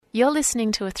You're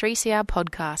listening to a 3CR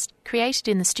podcast created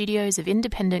in the studios of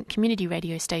independent community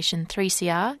radio station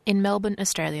 3CR in Melbourne,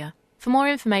 Australia. For more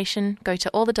information, go to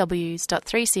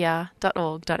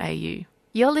allthews.3cr.org.au.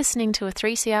 You're listening to a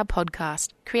 3CR podcast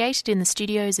created in the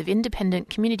studios of independent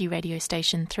community radio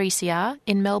station 3CR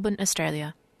in Melbourne,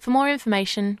 Australia. For more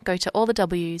information, go to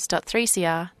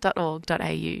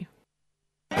allthews.3cr.org.au.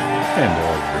 And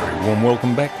a very warm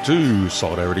welcome back to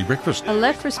Solidarity Breakfast. A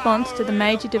left response to the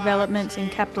major developments in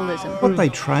capitalism. What they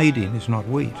trade in is not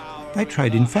wheat. They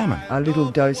trade in famine. A little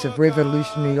dose of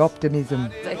revolutionary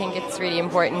optimism. I think it's really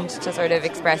important to sort of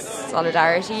express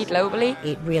solidarity globally.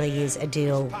 It really is a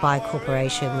deal by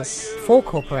corporations, for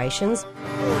corporations.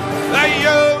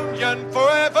 The union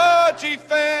forever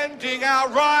defending our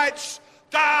rights.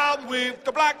 Down with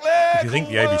the black leg. If you think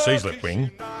the ABC's left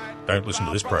wing, don't listen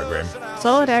to this program.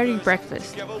 Solidarity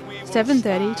Breakfast,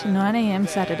 7:30 to 9am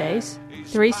Saturdays,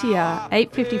 3CR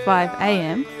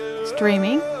 8:55am,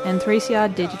 streaming and 3CR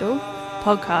digital,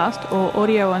 podcast or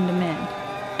audio on demand.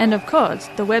 And of course,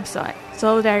 the website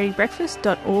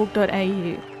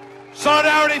solidaritybreakfast.org.au.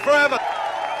 Solidarity forever.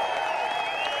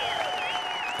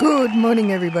 Good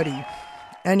morning, everybody.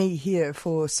 Annie here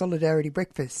for Solidarity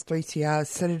Breakfast, 3CR's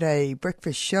Saturday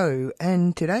breakfast show.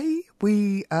 And today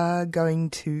we are going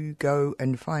to go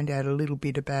and find out a little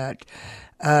bit about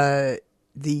the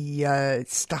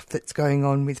stuff that's going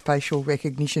on with facial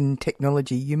recognition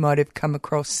technology. You might have come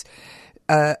across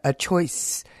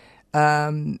Choice,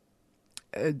 the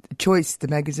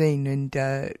magazine and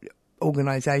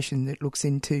organisation that looks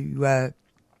into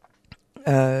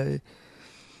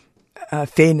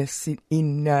fairness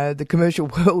in the commercial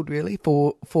world, really,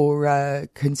 for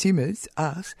consumers,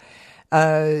 us,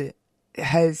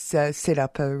 has set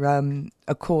up a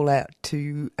call out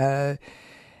to a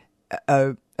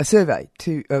survey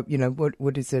to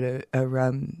what is it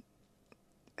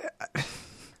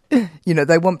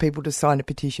they want people to sign a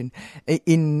petition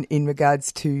in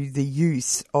regards to the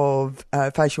use of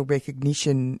facial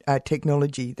recognition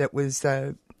technology that was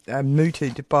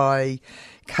mooted by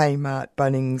Kmart,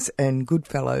 Bunnings and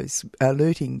Goodfellows,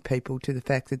 alerting people to the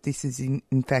fact that this is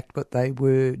in fact what they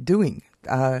were doing.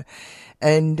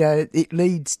 And it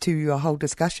leads to a whole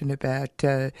discussion about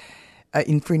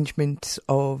infringement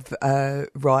of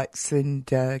rights and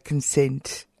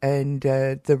consent and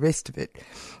the rest of it.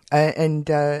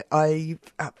 I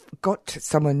got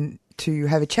someone to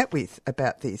have a chat with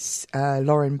about this,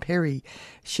 Lauren Perry.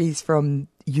 She's from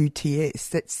UTS,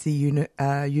 that's the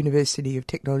University of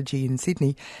Technology in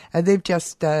Sydney, and they've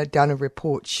just done a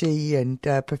report. She and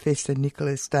Professor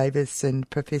Nicholas Davis and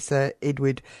Professor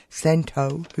Edward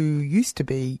Santo, who used to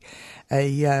be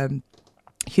a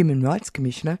Human Rights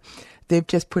Commissioner, they've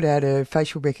just put out a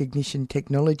facial recognition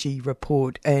technology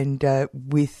report and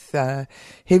with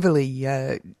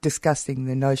heavily discussing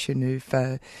the notion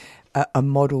of a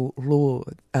model law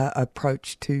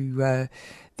approach to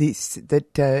this,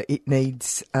 that it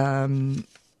needs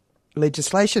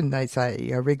legislation, they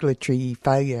say. A regulatory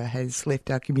failure has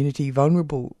left our community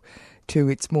vulnerable to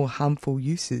its more harmful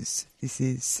uses. This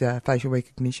is facial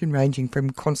recognition, ranging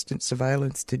from constant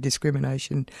surveillance to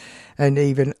discrimination and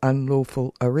even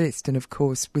unlawful arrest. And of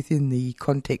course, within the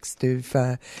context of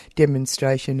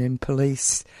demonstration and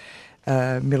police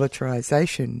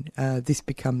militarisation, this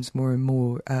becomes more and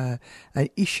more an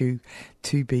issue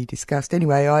to be discussed.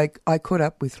 Anyway, I caught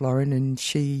up with Lauren and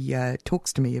she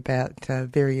talks to me about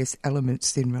various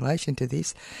elements in relation to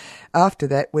this. After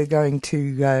that, we're going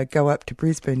to go up to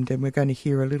Brisbane and we're going to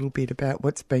hear a little bit about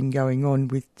what's been going on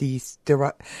with the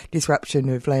disruption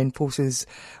of Land Forces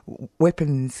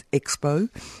Weapons Expo,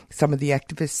 some of the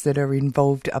activists that are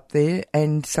involved up there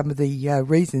and some of the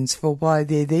reasons for why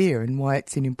they're there and why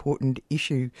it's an important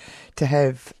issue to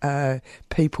have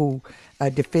people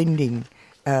defending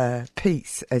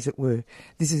peace, as it were.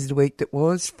 This is the week that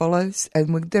follows,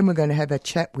 and then we're going to have a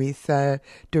chat with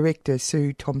director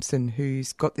Sue Thompson,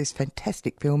 who's got this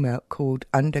fantastic film out called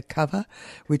Undercover,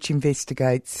 which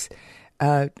investigates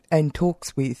and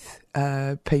talks with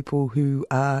people who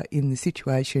are in the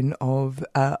situation of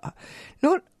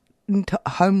not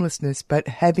homelessness, but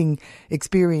having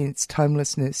experienced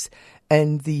homelessness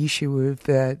and the issue of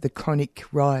the chronic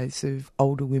rise of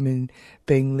older women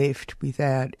being left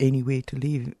without anywhere to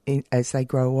live as they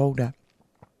grow older.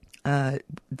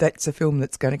 That's a film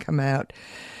that's going to come out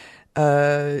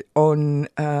on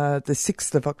the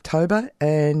 6th of October,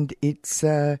 and it's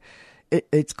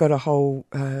got a whole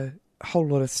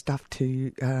lot of stuff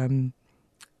to.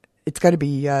 It's going to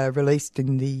be released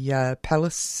in the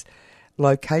Palace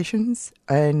locations,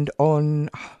 and on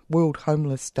World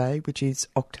Homeless Day, which is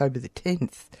October the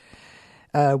 10th,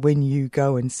 when you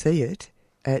go and see it,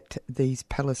 at these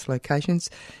Palace locations,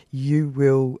 you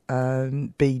will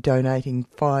be donating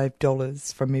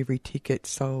 $5 from every ticket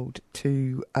sold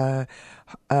to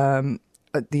the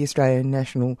Australian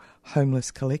National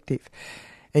Homeless Collective.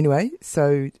 Anyway,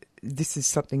 so this is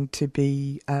something to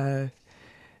be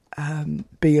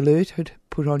alerted,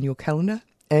 put on your calendar.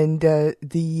 And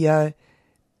the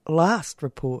last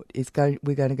report is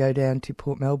we're going to go down to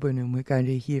Port Melbourne, and we're going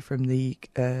to hear from the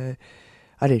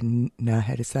I didn't know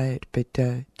how to say it, but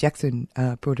Jackson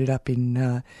brought it up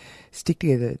in Stick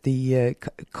Together, the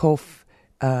Cough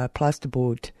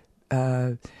plasterboard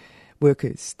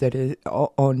workers that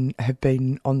have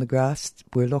been on the grass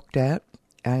were locked out,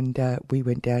 and we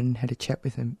went down and had a chat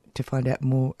with them to find out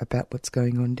more about what's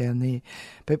going on down there.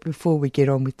 But before we get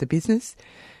on with the business,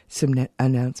 some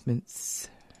announcements.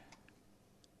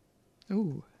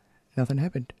 Ooh, nothing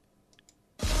happened.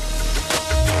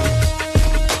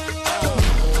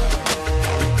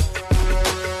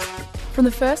 From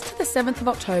the 1st to the 7th of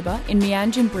October in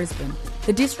Meanjin, Brisbane,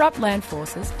 the Disrupt Land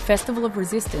Forces Festival of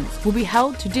Resistance will be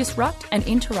held to disrupt and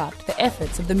interrupt the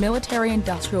efforts of the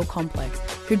military-industrial complex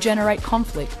who generate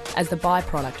conflict as the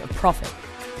byproduct of profit.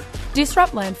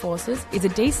 Disrupt Land Forces is a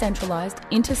decentralised,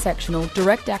 intersectional,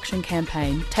 direct action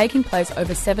campaign taking place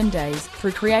over 7 days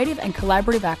through creative and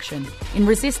collaborative action in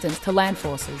resistance to Land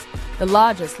Forces, the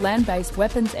largest land-based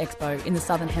weapons expo in the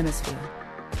Southern Hemisphere.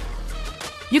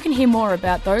 You can hear more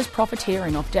about those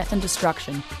profiteering off death and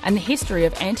destruction and the history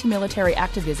of anti-military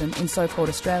activism in so-called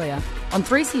Australia on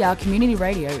 3CR Community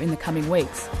Radio in the coming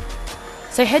weeks.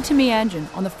 So head to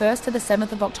Meanjin on the 1st to the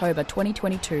 7th of October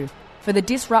 2022 for the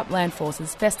Disrupt Land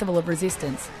Forces Festival of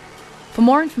Resistance. For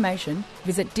more information,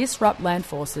 visit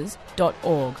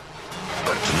disruptlandforces.org.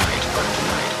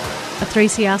 A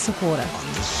 3CR supporter.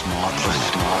 On this small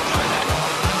planet,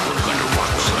 we're going to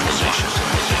rock civilization.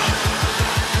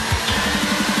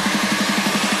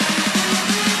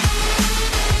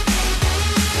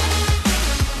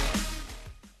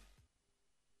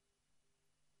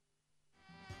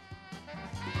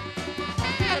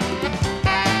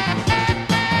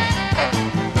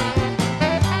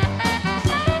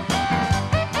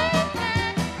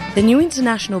 The New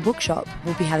International Bookshop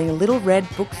will be having a Little Red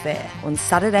Book Fair on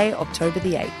Saturday, October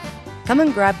the 8th. Come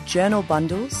and grab journal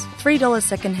bundles, $3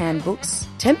 second-hand books,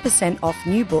 10% off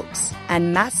new books,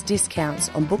 and mass discounts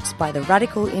on books by the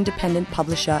radical independent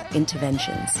publisher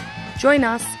Interventions. Join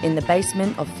us in the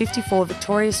basement of 54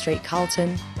 Victoria Street,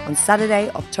 Carlton, on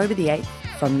Saturday, October the 8th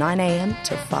from 9am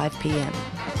to 5pm.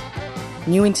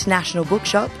 New International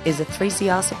Bookshop is a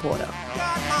 3CR supporter.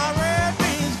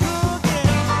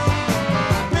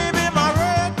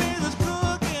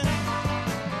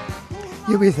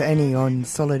 You're with Annie on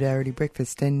Solidarity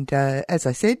Breakfast, and as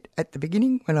I said at the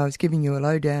beginning when I was giving you a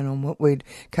lowdown on what we're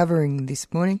covering this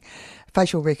morning,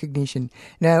 facial recognition.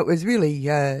 Now, it was really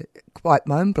quite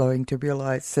mind-blowing to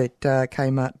realise that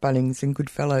Kmart, Bunnings and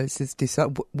Goodfellows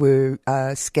were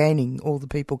scanning all the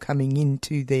people coming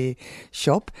into their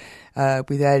shop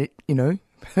without,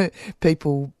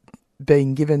 people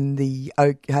being given the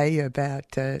okay about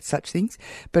such things.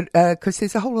 But because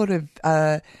there's a whole lot of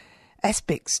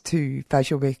aspects to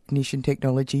facial recognition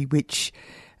technology which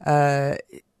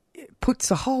puts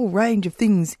a whole range of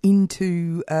things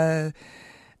into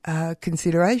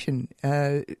consideration,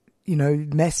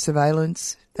 mass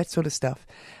surveillance, that sort of stuff.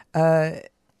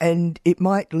 And it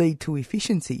might lead to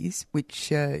efficiencies,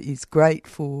 which is great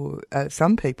for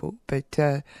some people, but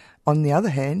on the other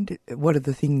hand, what are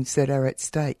the things that are at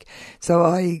stake? So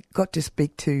I got to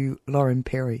speak to Lauren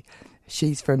Perry.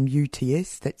 She's from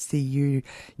UTS, that's the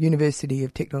University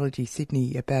of Technology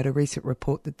Sydney, about a recent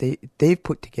report that they've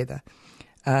put together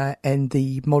and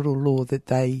the model law that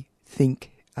they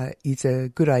think is a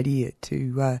good idea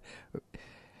to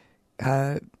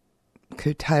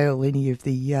curtail any of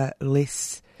the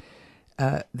less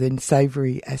than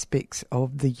savoury aspects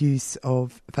of the use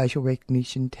of facial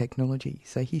recognition technology.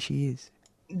 So here she is.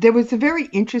 There was a very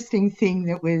interesting thing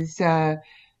that was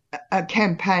a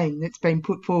campaign that's been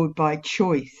put forward by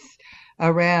Choice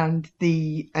around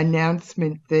the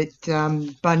announcement that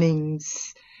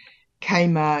Bunnings,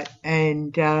 Kmart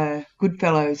and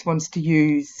Goodfellows wants to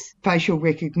use facial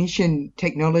recognition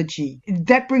technology.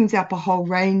 That brings up a whole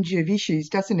range of issues,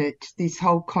 doesn't it? This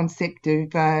whole concept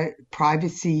of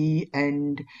privacy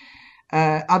and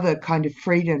other kind of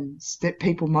freedoms that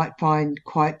people might find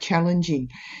quite challenging.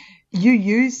 You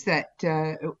use that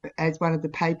as one of the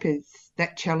papers,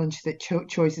 that challenge that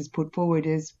Choice has put forward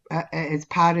as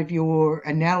part of your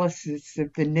analysis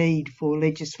of the need for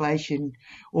legislation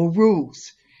or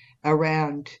rules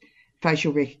around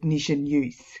facial recognition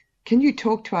use. Can you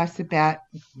talk to us about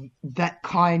that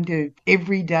kind of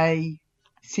everyday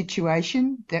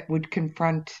situation that would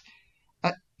confront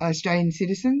Australian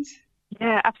citizens?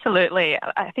 Yeah, absolutely.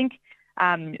 I think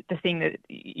the thing that,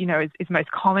 is most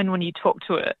common when you talk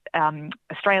to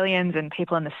Australians and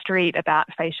people in the street about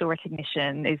facial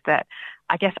recognition is that,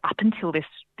 I guess, up until this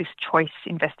choice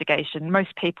investigation,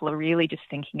 most people are really just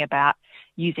thinking about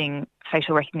using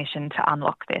facial recognition to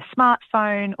unlock their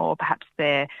smartphone or perhaps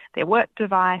their work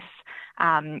device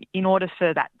in order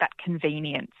for that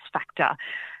convenience factor.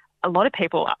 A lot of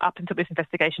people up until this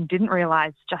investigation didn't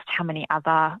realise just how many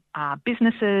other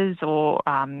businesses or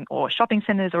shopping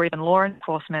centres or even law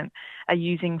enforcement are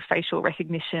using facial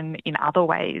recognition in other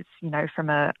ways,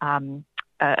 from a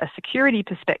security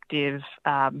perspective,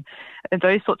 and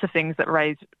those sorts of things that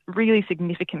raise really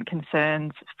significant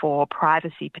concerns for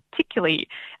privacy, particularly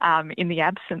in the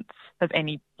absence of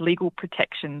any legal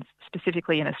protections,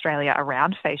 specifically in Australia,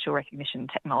 around facial recognition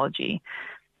technology.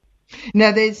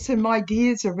 Now, there's some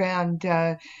ideas around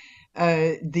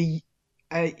the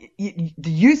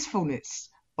usefulness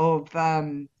of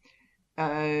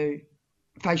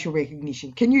facial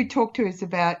recognition. Can you talk to us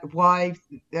about why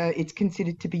it's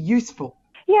considered to be useful?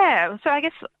 Yeah, so I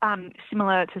guess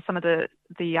similar to some of the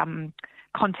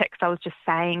context I was just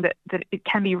saying, that it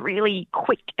can be really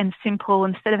quick and simple.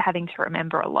 Instead of having to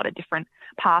remember a lot of different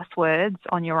passwords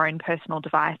on your own personal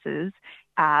devices,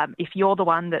 if you're the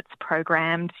one that's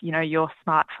programmed, your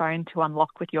smartphone to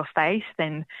unlock with your face,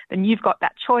 then you've got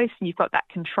that choice and you've got that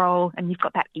control and you've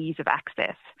got that ease of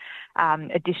access.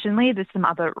 Additionally, there's some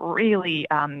other really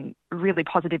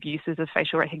positive uses of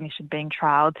facial recognition being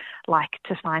trialled, like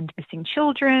to find missing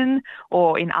children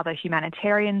or in other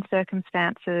humanitarian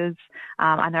circumstances.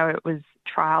 I know it was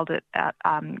trialled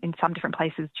in some different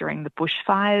places during the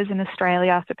bushfires in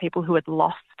Australia for people who had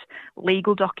lost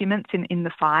legal documents in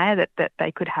the fire, that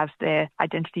they could have their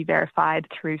identity verified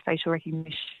through facial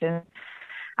recognition.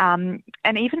 And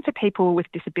even for people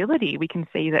with disability, we can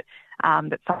see that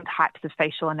some types of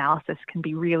facial analysis can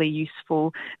be really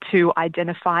useful to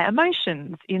identify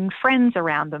emotions in friends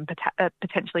around them,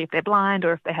 potentially if they're blind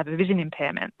or if they have a vision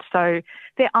impairment. So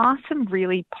there are some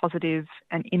really positive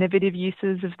and innovative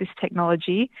uses of this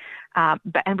technology,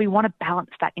 and we want to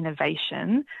balance that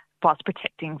innovation whilst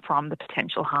protecting from the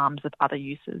potential harms of other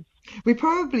uses. We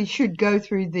probably should go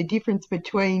through the difference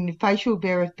between facial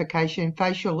verification,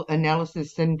 facial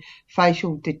analysis and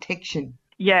facial detection.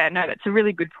 Yeah, no, that's a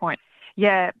really good point.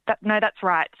 Yeah, that's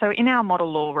right. So in our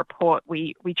model law report,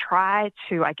 we try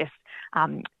to, I guess,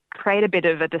 create a bit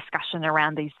of a discussion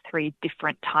around these three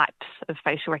different types of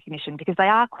facial recognition because they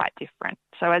are quite different.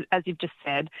 So as you've just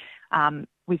said,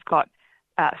 we've got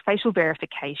facial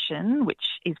verification, which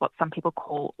is what some people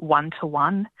call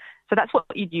one-to-one. So that's what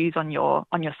you'd use on your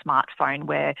smartphone,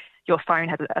 where your phone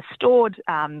has a stored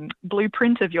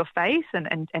blueprint of your face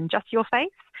and just your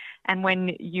face. And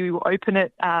when you open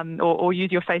it or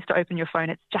use your face to open your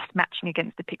phone, it's just matching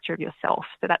against the picture of yourself.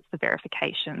 So that's the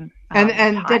verification.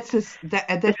 And that's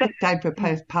the same for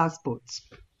passports,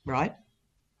 right?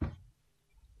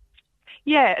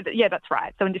 Yeah, that's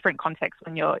right. So in different contexts,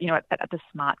 when you're, at the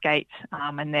smart gate,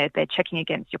 and they're checking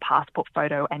against your passport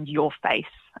photo and your face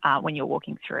when you're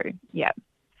walking through. Yeah.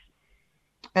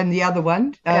 And the other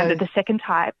one? The second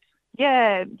type.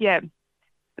 Yeah.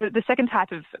 The second type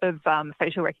of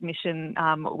facial recognition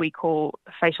we call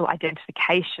facial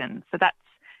identification. So that's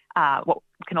what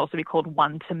can also be called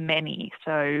one-to-many.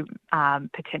 So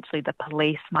potentially the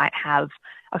police might have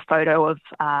a photo of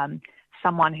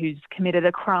someone who's committed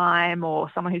a crime or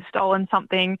someone who's stolen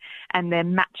something, and they're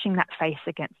matching that face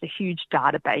against a huge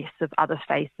database of other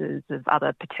faces of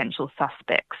other potential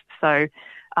suspects. So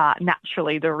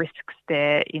naturally the risks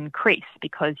there increase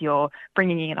because you're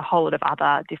bringing in a whole lot of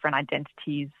other different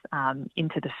identities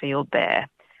into the field there.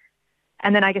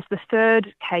 And then I guess the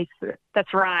third case,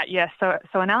 that's right, yeah. So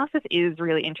analysis is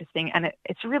really interesting, and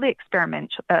it's really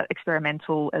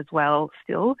experimental as well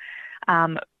still.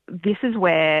 This is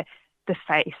where the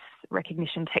face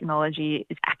recognition technology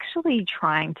is actually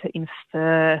trying to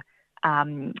infer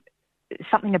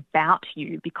something about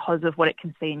you because of what it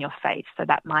can see in your face. So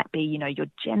that might be, your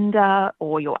gender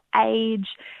or your age.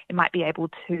 It might be able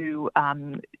to,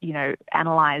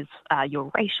 analyze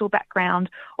your racial background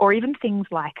or even things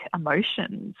like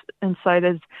emotions. And so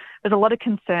there's a lot of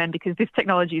concern because this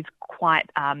technology is quite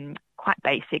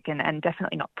basic and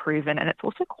definitely not proven, and it's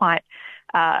also quite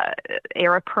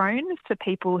error prone for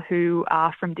people who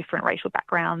are from different racial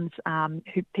backgrounds,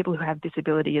 people who have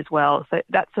disability as well. So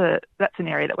that's an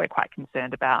area that we're quite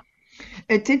concerned about.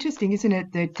 It's interesting, isn't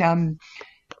it,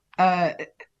 that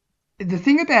the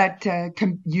thing about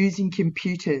using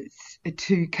computers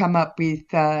to come up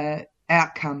with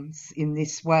outcomes in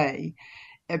this way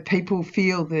people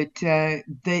feel that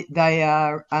they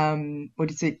are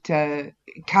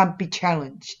can't be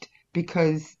challenged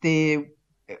because they're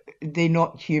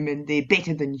not human, they're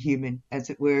better than human, as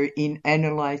it were, in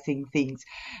analysing things.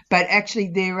 But actually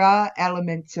there are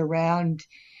elements around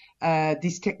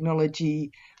this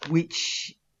technology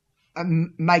which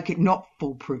make it not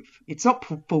foolproof. It's not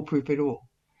foolproof at all.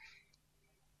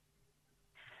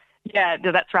 Yeah,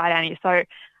 that's right, Annie. So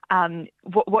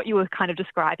what you were kind of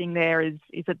describing there is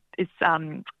a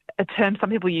term some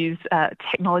people use,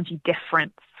 technology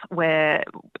deference, where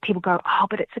people go, oh,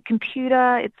 but it's a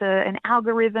computer, it's an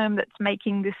algorithm that's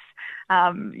making this,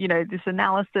 this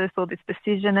analysis or this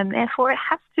decision, and therefore it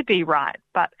has to be right.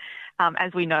 But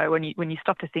as we know, when you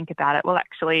stop to think about it, well,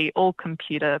 actually, all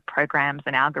computer programs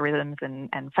and algorithms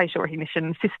and facial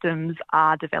recognition systems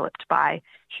are developed by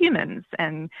humans,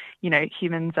 and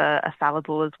humans are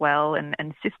fallible as well,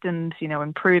 and systems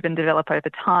improve and develop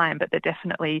over time, but they're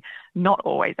definitely not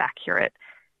always accurate.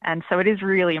 And so it is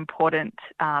really important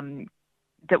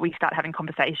that we start having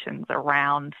conversations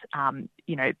around,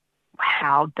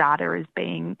 how data is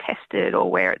being tested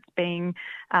or where it's being,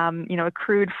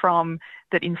 accrued from,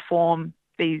 that inform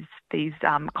these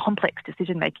complex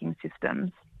decision-making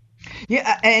systems.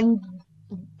 Yeah, and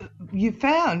you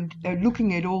found,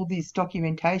 looking at all this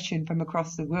documentation from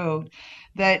across the world,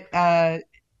 that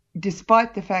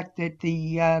despite the fact that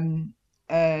the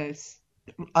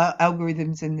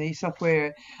algorithms and the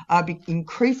software are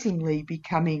increasingly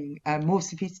becoming more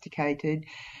sophisticated,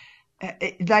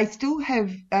 they still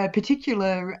have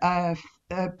particular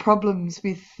problems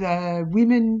with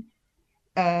women,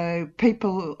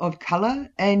 people of colour,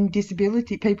 and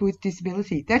people with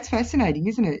disability. That's fascinating,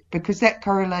 isn't it? Because that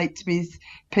correlates with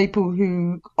people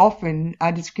who often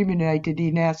are discriminated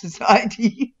in our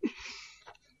society.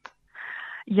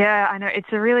 Yeah, I know.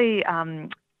 It's a really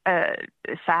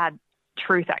sad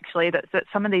truth, actually, that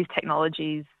some of these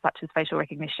technologies, such as facial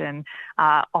recognition,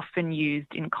 are often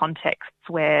used in contexts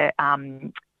where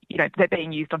they're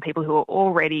being used on people who are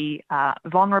already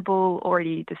vulnerable,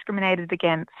 already discriminated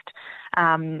against,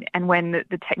 and when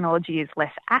the technology is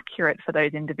less accurate for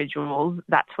those individuals,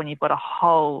 that's when you've got a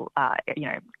whole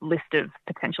list of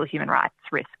potential human rights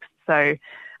risks. So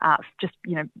just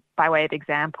by way of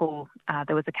example,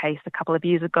 there was a case a couple of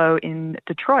years ago in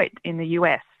Detroit in the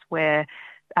US where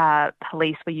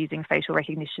police were using facial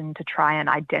recognition to try and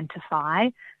identify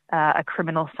a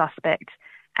criminal suspect,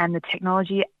 and the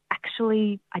technology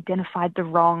actually identified the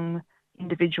wrong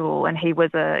individual, and he was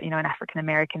an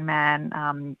African-American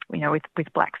man,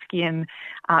 with black skin,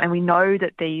 and we know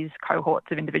that these cohorts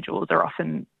of individuals are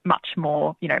often much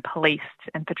more, policed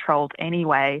and patrolled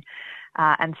anyway,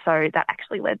 and so that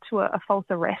actually led to a false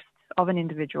arrest of an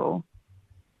individual.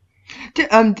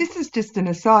 This is just an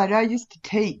aside. I used to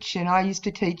teach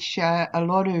a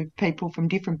lot of people from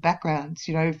different backgrounds,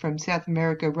 from South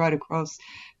America right across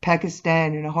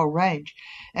Pakistan and a whole range.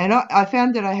 And I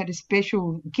found that I had a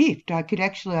special gift. I could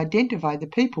actually identify the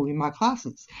people in my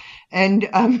classes. And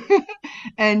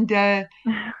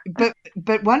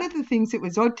but one of the things that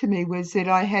was odd to me was that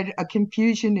I had a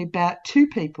confusion about two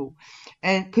people,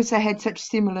 and because they had such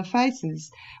similar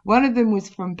faces. One of them was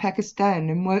from Pakistan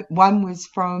and one was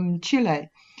from Chile,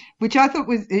 which I thought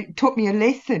it taught me a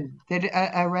lesson that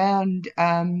around,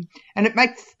 and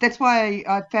that's why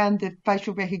I found the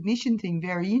facial recognition thing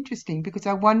very interesting, because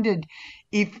I wondered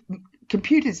if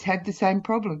computers have the same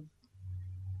problem.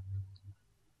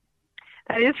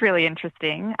 That is really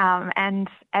interesting, and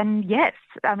yes,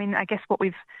 I mean, I guess what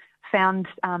we've found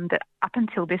that up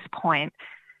until this point,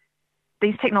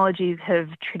 these technologies have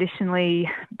traditionally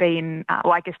been,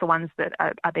 I guess the ones that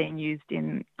are being used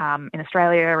in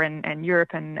Australia and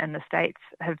Europe and the States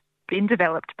have been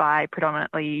developed by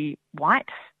predominantly white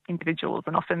individuals,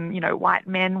 and often, white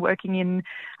men working in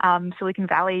Silicon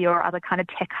Valley or other kind of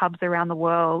tech hubs around the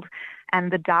world.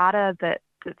 And the data that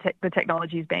the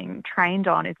technology is being trained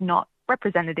on is not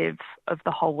representative of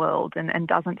the whole world, and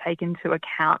doesn't take into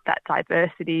account that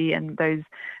diversity and those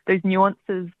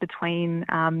nuances between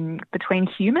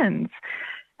humans.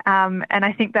 And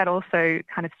I think that also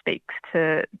kind of speaks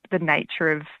to the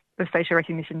nature of the facial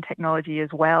recognition technology as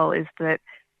well, is that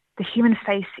the human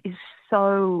face is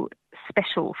so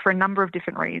special for a number of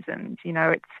different reasons.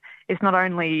 It's not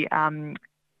only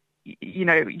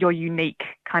your unique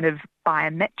kind of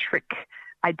biometric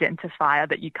identifier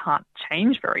that you can't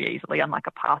change very easily, unlike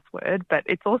a password, but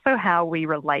it's also how we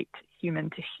relate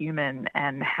human to human,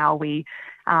 and how we,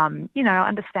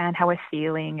 understand how we're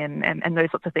feeling and those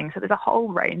sorts of things. So there's a whole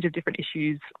range of different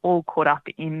issues all caught up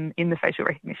in the facial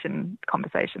recognition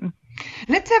conversation.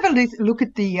 Let's have a look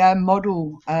at the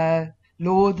model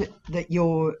law that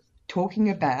you're talking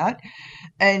about,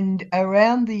 and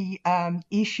around the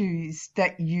issues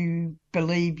that you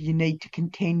believe you need to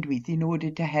contend with in order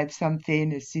to have some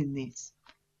fairness in this.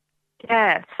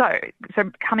 Yeah, so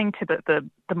coming to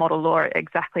the model law,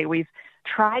 exactly, we've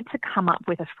tried to come up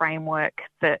with a framework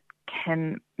that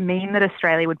can mean that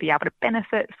Australia would be able to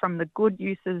benefit from the good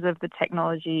uses of the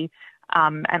technology,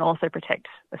 and also protect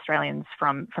Australians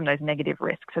from those negative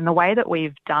risks. And the way that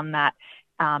we've done that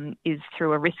is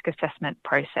through a risk assessment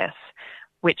process,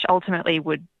 which ultimately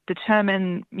would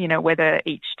determine, whether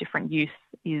each different use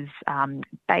is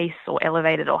base or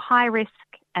elevated or high risk,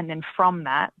 and then from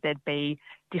that there'd be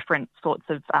different sorts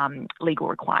of legal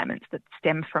requirements that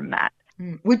stem from that.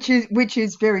 Which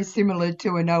is very similar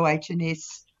to an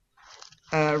OH&S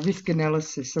risk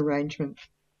analysis arrangement.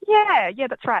 Yeah,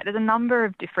 that's right. There's a number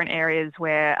of different areas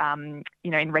where,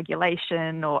 in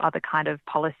regulation or other kind of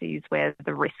policies where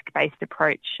the risk-based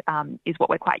approach is what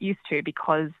we're quite used to,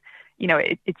 because,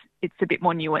 it's a bit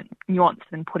more nuanced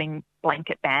than putting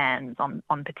blanket bans on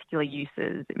particular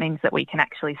uses. It means that we can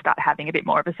actually start having a bit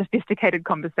more of a sophisticated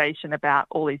conversation about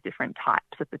all these different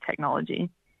types of the technology.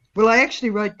 Well, I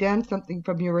actually wrote down something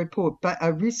from your report, but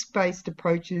risk-based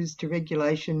approaches to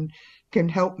regulation can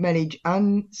help manage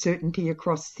uncertainty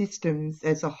across systems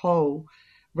as a whole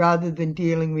rather than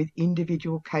dealing with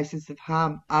individual cases of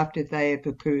harm after they have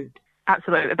occurred.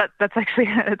 Absolutely. That's actually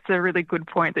it's a really good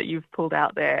point that you've pulled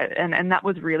out there. And that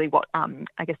was really what,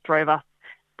 I guess, drove us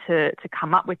to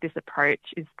come up with this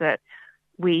approach, is that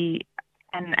we,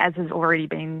 and as has already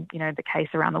been, the case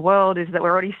around the world, is that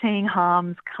we're already seeing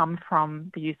harms come from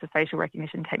the use of facial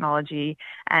recognition technology.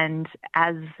 And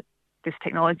as this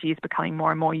technology is becoming more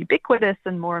and more ubiquitous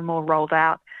and more rolled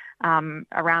out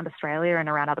around Australia and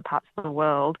around other parts of the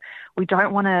world, we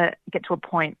don't want to get to a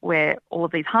point where all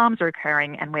of these harms are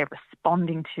occurring and we're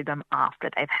responding to them after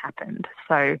they've happened.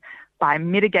 So by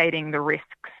mitigating the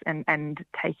risks and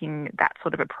taking that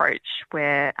sort of approach,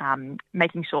 we're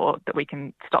making sure that we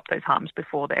can stop those harms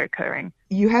before they're occurring.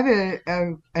 You have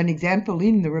an example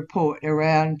in the report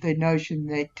around the notion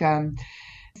that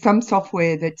some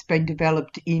software that's been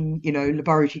developed in,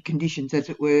 laboratory conditions, as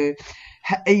it were,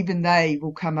 even they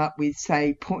will come up with,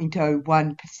 say,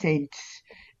 0.01%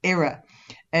 error.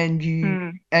 And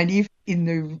and if in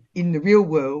the real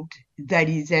world that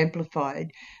is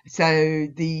amplified, so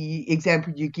the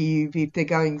example you give, if they're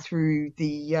going through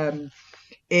the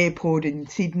airport in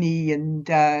Sydney and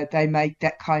they make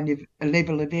that kind of a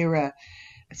level of error,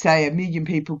 say 1 million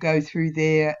people go through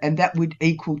there, and that would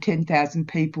equal 10,000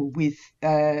 people with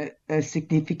a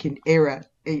significant error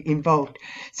involved.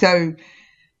 So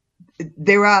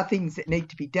there are things that need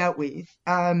to be dealt with,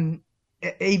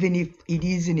 even if it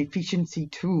is an efficiency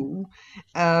tool.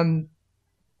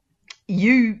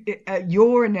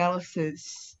 Your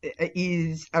analysis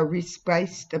is a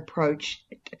risk-based approach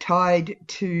tied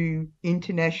to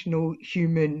international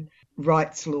human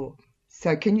rights law.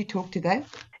 So can you talk to that?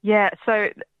 Yeah, so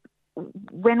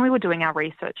when we were doing our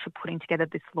research for putting together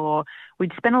this law,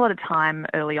 we'd spent a lot of time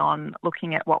early on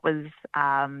looking at what was,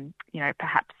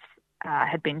 perhaps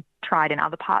had been tried in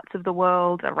other parts of the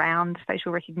world around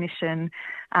facial recognition.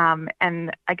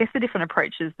 And I guess the different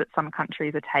approaches that some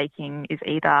countries are taking is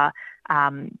either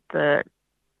the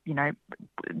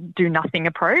do nothing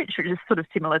approach, which is sort of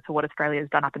similar to what Australia has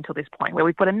done up until this point, where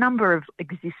we've got a number of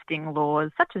existing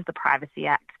laws, such as the Privacy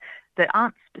Act, that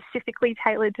aren't specifically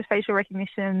tailored to facial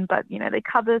recognition, but, they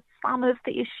cover some of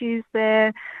the issues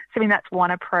there. So, that's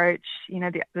one approach.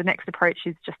 The next approach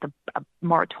is just a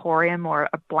moratorium or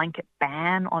a blanket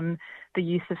ban on the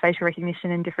use of facial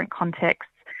recognition in different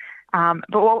contexts.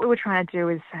 But what we were trying to do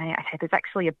is say, okay, there's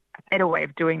actually a better way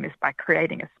of doing this by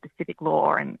creating a specific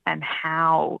law, and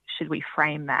how should we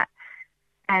frame that?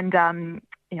 And,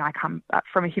 I come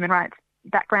from a human rights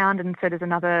background, and so does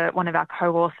another one of our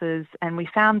co-authors, and we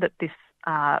found that this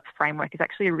framework is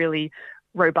actually a really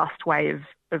robust way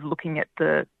of looking at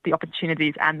the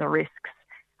opportunities and the risks,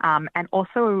 and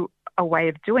also a way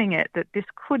of doing it that this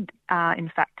could,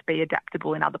 in fact, be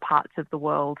adaptable in other parts of the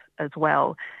world as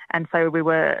well. And so we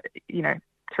were,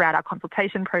 throughout our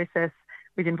consultation process,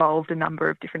 we've involved a number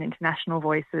of different international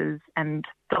voices, and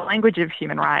the language of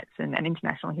human rights and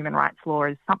international human rights law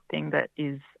is something that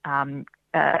is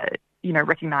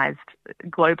recognised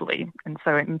globally. And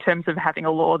so in terms of having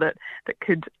a law that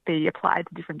could be applied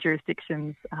to different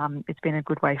jurisdictions, it's been a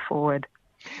good way forward.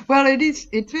 Well,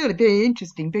 it's really very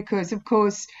interesting because, of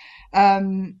course,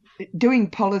 doing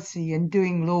policy and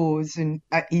doing laws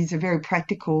is a very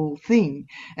practical thing.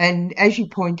 And as you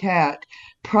point out,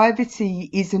 privacy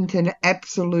isn't an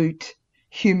absolute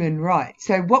human right.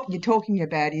 So what you're talking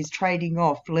about is trading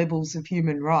off levels of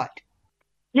human right.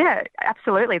 Yeah,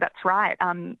 absolutely. That's right.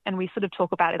 And we sort of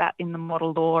talk about that in the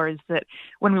model law, is that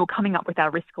when we were coming up with our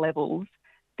risk levels,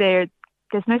 there's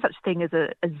no such thing as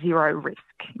a zero risk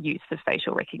use of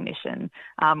facial recognition.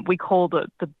 We call the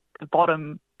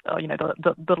bottom,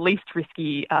 the least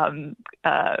risky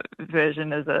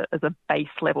version as a base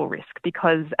level risk,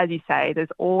 because, as you say,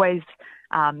 there's always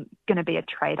going to be a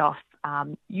trade-off,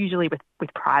 usually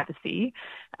with privacy,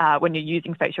 when you're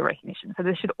using facial recognition. So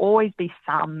there should always be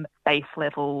some base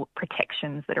level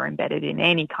protections that are embedded in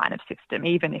any kind of system,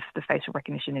 even if the facial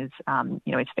recognition is,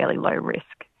 is fairly low risk.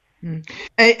 Mm.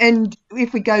 And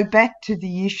if we go back to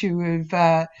the issue of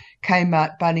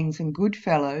Kmart, Bunnings and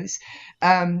Goodfellows,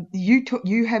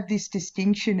 you have this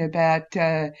distinction about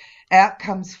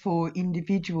outcomes for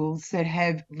individuals that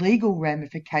have legal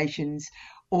ramifications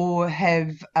or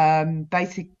have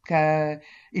basic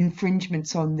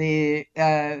infringements on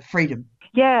their freedom.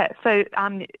 Yeah, so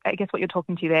I guess what you're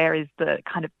talking to there is the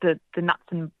kind of the nuts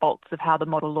and bolts of how the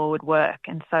model law would work.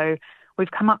 And so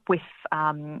we've come up with,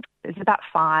 there's about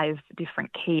 5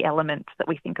 different key elements that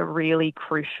we think are really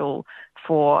crucial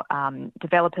for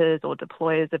developers or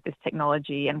deployers of this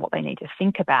technology, and what they need to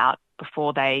think about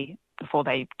before they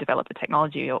develop the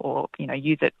technology or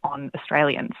use it on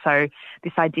Australians. So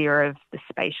this idea of the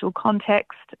spatial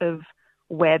context of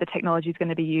where the technology is going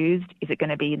to be used. Is it going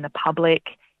to be in the public?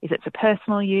 Is it for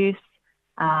personal use?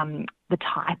 The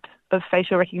type of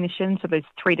facial recognition. So there's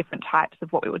 3 different types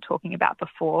of what we were talking about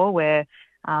before, where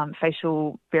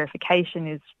facial verification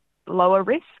is lower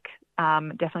risk,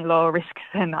 definitely lower risk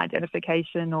than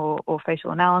identification or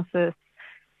facial analysis.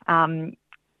 And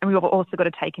we've also got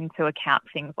to take into account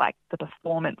things like the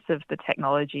performance of the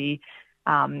technology.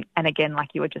 And again, like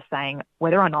you were just saying,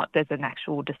 whether or not there's an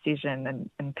actual decision,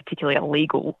 and particularly a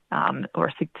legal or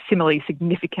a similarly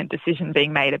significant decision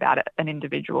being made about an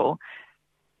individual.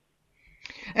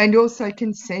 And also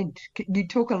consent. You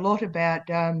talk a lot about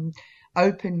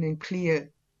open and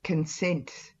clear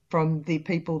consent from the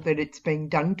people that it's being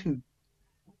done to.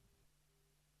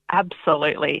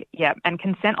 Absolutely, yeah. And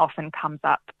consent often comes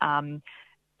up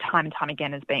time and time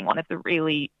again as being one of the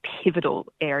really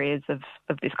pivotal areas of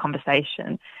this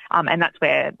conversation. And that's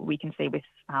where we can see with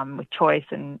Choice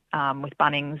and with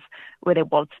Bunnings, where there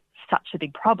was such a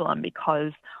big problem,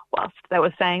 because whilst they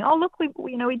were saying, oh, look,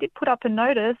 we did put up a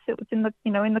notice, it was in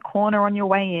the corner on your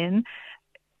way in,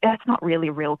 that's not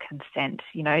really real consent.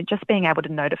 Just being able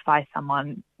to notify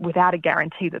someone without a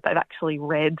guarantee that they've actually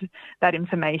read that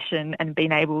information and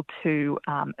been able to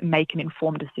make an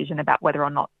informed decision about whether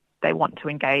or not they want to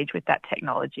engage with that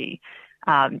technology,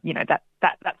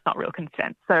 that's not real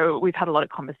consent. So we've had a lot of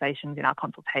conversations in our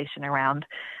consultation around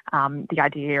the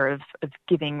idea of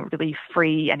giving really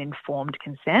free and informed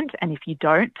consent. And if you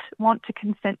don't want to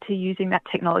consent to using that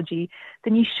technology,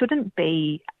 then you shouldn't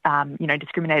be,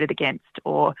 discriminated against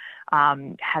or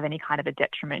have any kind of a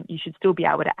detriment. You should still be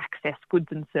able to access goods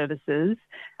and services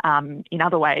in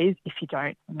other ways if you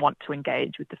don't want to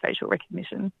engage with the facial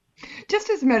recognition. Just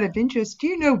as a matter of interest, do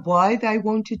you know why they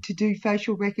wanted to do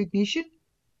facial recognition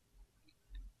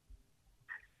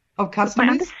of customers?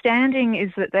 My understanding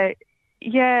is that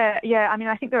I mean,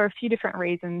 I think there are a few different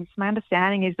reasons. My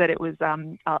understanding is that it was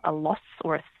a loss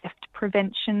or a theft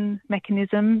prevention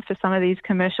mechanism for some of these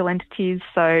commercial entities.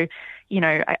 So,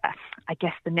 I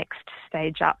guess the next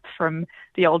stage up from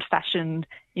the old-fashioned,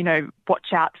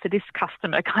 watch out for this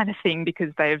customer kind of thing,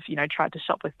 because they've, tried to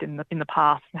shoplift in the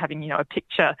past, and having, a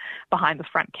picture behind the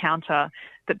front counter,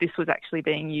 that this was actually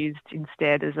being used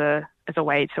instead as a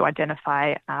way to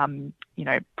identify,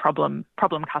 problem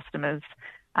customers.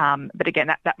 But again,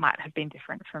 that might have been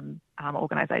different from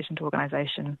organisation to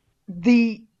organisation.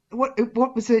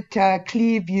 What was it?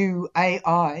 Clearview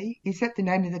AI, is that the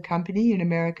name of the company in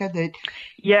America?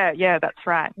 Yeah, that's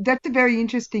right. That's a very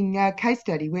interesting case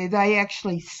study where they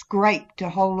actually scraped a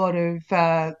whole lot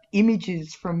of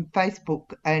images from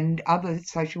Facebook and other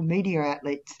social media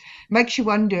outlets. Makes you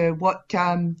wonder what,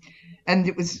 and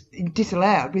it was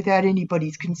disallowed without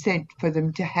anybody's consent for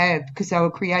them to have, because they were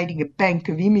creating a bank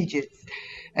of images.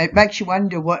 It makes you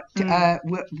wonder what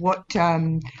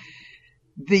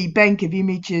the bank of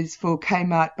images for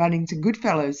Kmart, Bunnings and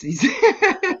Goodfellows is.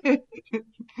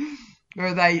 Or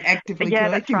are they actively collecting? Yeah,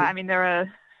 that's right. I mean, there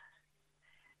are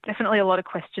definitely a lot of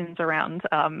questions around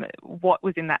what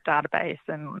was in that database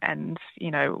and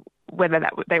whether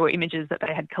they were images that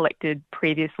they had collected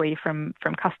previously from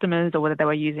customers, or whether they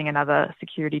were using another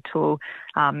security tool.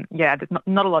 There's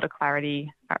not a lot of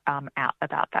clarity out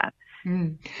about that.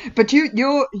 Mm. But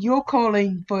you're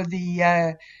calling for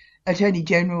the Attorney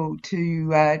General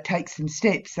to take some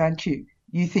steps, aren't you?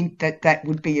 you think that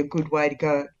would be a good way to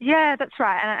go? Yeah, that's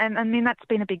right. And I mean, that's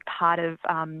been a big part of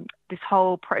this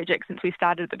whole project since we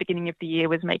started at the beginning of the year,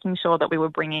 was making sure that we were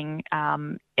bringing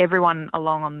everyone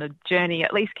along on the journey,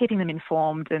 at least keeping them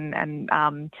informed. And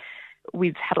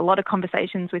we've had a lot of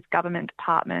conversations with government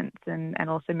departments and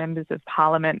also members of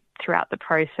parliament throughout the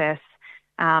process.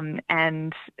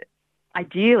 And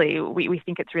ideally, we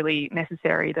think it's really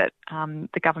necessary that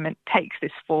the government takes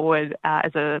this forward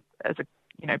as a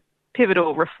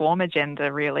pivotal reform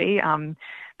agenda, really.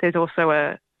 There's also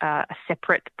a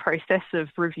separate process of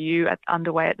review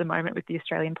underway at the moment with the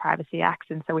Australian Privacy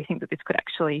Act, and so we think that this could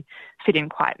actually fit in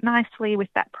quite nicely with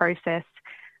that process.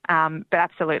 But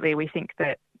absolutely, we think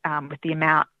that with the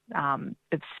amount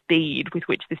of speed with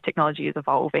which this technology is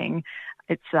evolving,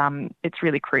 it's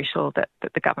really crucial that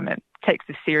the government takes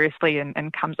this seriously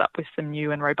and comes up with some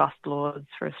new and robust laws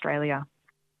for Australia.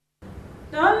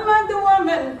 Don't make the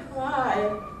woman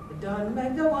cry. Don't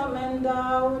make the woman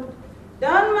doubt.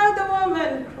 Don't make the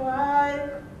woman cry.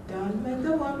 Don't make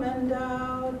the woman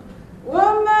doubt.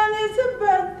 Woman is a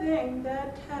bad thing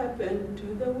that happened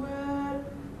to the world.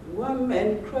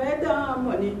 Woman create the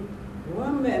harmony.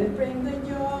 Woman bring the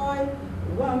joy.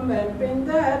 Woman bring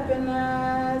the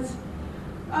happiness.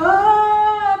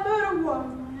 Oh, but a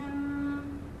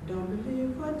woman, don't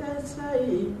believe what they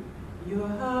say. You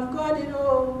have got it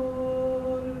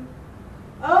all.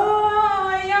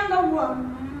 Oh, younger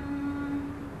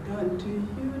woman, don't you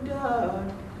doubt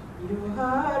you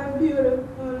are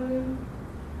beautiful.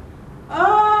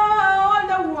 Oh,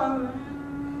 older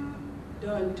woman,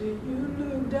 don't you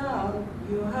look down,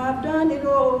 you have done it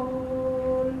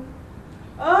all.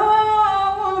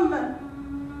 Oh, woman,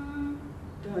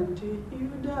 don't you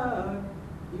doubt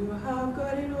you have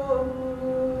got it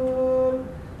all.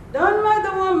 Don't make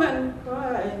the woman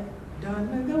cry, don't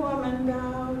make the woman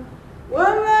doubt.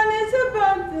 Woman is a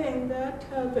bad thing that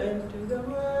happened to the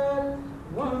world.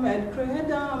 Woman create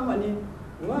the harmony.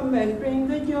 Woman bring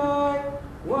the joy.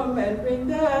 Woman bring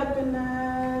the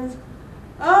happiness.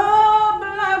 Oh,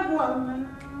 black woman,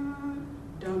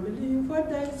 don't believe what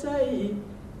they say.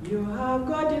 You have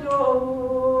got it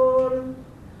all.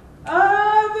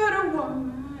 Oh, but a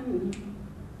woman,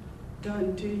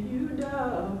 don't you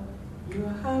doubt you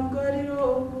have got it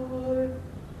all.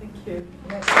 Thank you.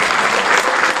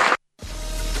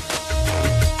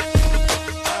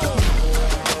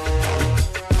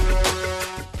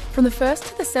 From the 1st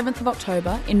to the 7th of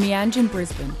October in Meanjin,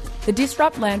 Brisbane, the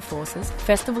Disrupt Land Forces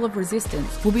Festival of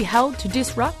Resistance will be held to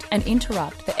disrupt and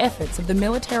interrupt the efforts of the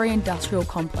military-industrial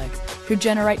complex who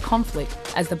generate conflict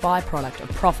as the byproduct of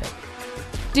profit.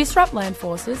 Disrupt Land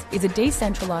Forces is a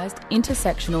decentralised,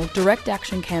 intersectional, direct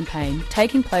action campaign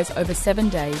taking place over 7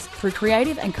 days through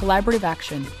creative and collaborative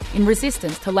action in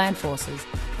resistance to Land Forces,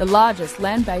 the largest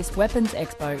land-based weapons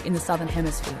expo in the Southern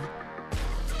Hemisphere.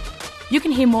 You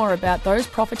can hear more about those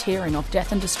profiteering off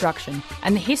death and destruction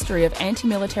and the history of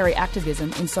anti-military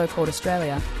activism in so-called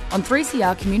Australia on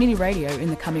 3CR Community Radio in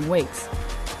the coming weeks.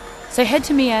 So head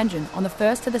to Meanjin on the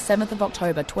 1st to the 7th of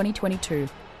October 2022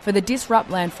 for the Disrupt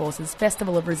Land Forces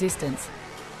Festival of Resistance.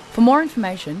 For more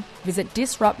information, visit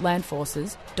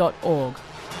disruptlandforces.org.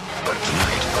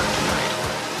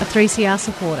 A 3CR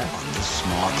supporter. On the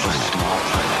small planet,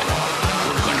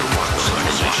 we're going to rock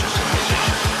civilization.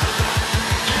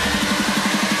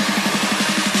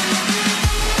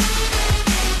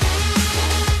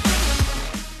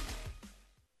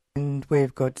 And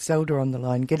we've got Zelda on the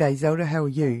line. G'day, Zelda. How are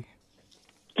you?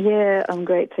 Yeah, I'm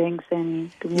great, thanks, Annie.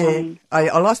 Good morning.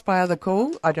 I lost my other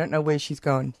call. I don't know where she's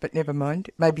gone, but never mind.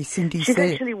 Maybe Cindy's She's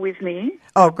there. actually with me.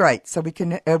 Oh, great. So we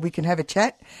can have a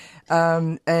chat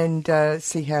and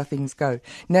see how things go.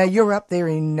 Now, you're up there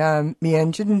in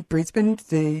Meanjin, Brisbane.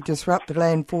 The Disrupt the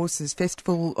Land Forces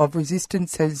Festival of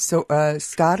Resistance has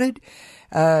started,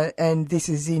 and this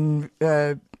is in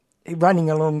running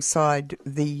alongside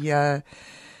the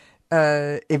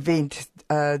event,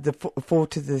 the 4th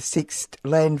to the 6th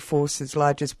Land Forces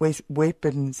largest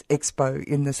weapons expo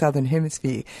in the Southern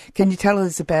Hemisphere. Can you tell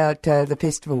us about the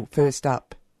festival first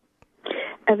up?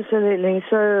 Absolutely.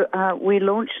 So we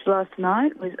launched last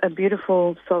night with a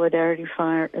beautiful Solidarity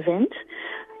Fire event.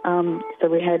 So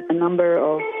we had a number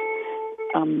of...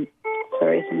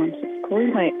 sorry, someone's just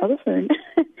calling my other phone.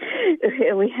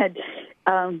 We had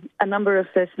a number of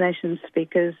First Nations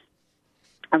speakers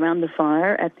around the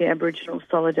fire at the Aboriginal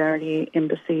Solidarity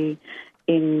Embassy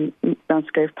in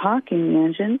Musgrave Park in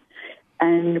Meanjin.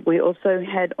 And we also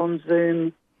had on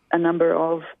Zoom a number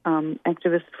of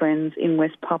activist friends in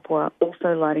West Papua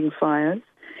also lighting fires.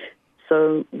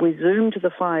 So we Zoomed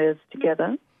the fires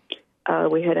together.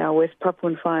 We had our West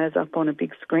Papuan fires up on a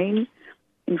big screen,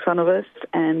 in front of us,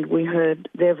 and we heard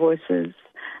their voices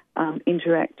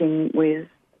interacting with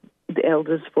the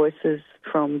elders' voices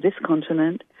from this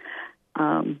continent.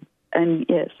 And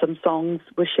yes, some songs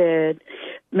were shared,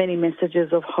 many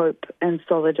messages of hope and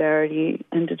solidarity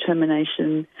and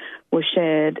determination were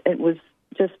shared. It was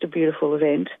just a beautiful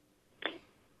event.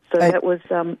 So that was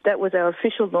our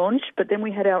official launch, but then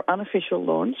we had our unofficial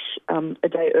launch a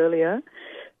day earlier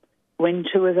when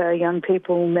two of our young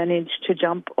people managed to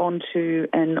jump onto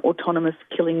an autonomous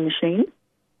killing machine,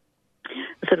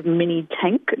 a sort of mini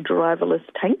tank, driverless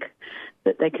tank,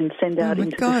 that they can send out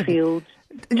into the field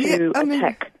to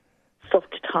attack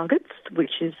soft targets,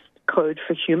 which is code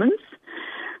for humans.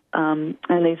 And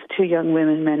these two young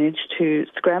women managed to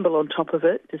scramble on top of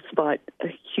it despite a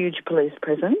huge police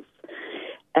presence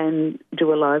and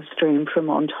do a live stream from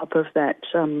on top of that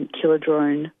killer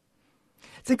drone.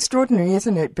 It's extraordinary,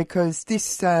 isn't it? Because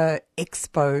this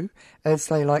expo, as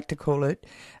they like to call it,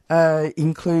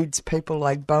 includes people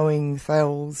like Boeing,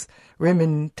 Thales,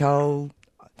 Rheinmetall,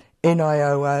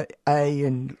 NIOA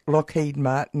and Lockheed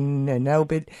Martin and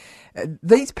Albert.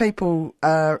 These people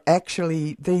are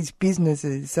actually, these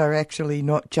businesses are actually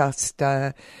not just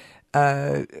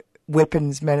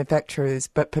weapons manufacturers,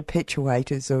 but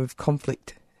perpetuators of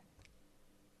conflict.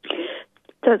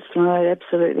 That's right,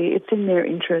 absolutely. It's in their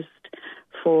interest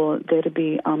for there to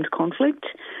be armed conflict.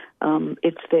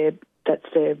 It's the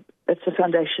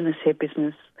foundation of their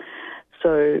business.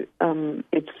 So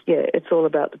it's all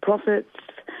about the profits.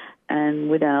 And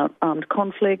without armed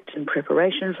conflict and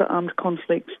preparation for armed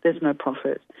conflict, there's no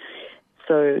profit.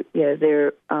 So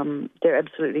they're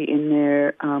absolutely in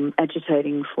there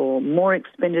agitating for more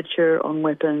expenditure on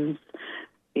weapons,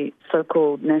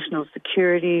 so-called national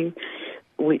security,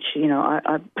 which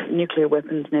nuclear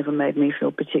weapons never made me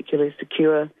feel particularly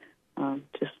secure.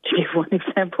 Just to give one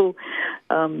example,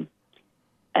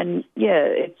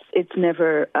 it's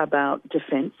never about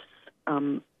defence.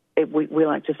 We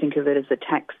like to think of it as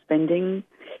attack spending.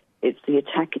 It's the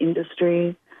attack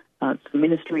industry. It's the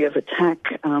Ministry of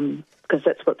Attack, because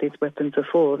that's what these weapons are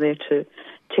for. They're to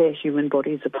tear human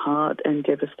bodies apart and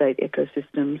devastate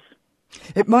ecosystems.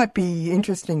 It might be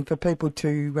interesting for people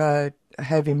to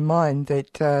have in mind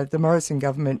that the Morrison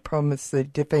government promised the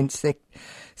defence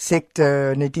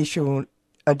sector an additional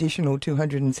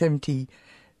 $270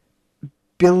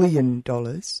 billion,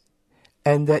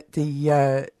 and that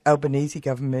the Albanese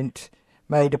government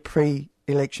made a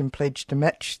pre-election pledge to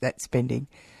match that spending.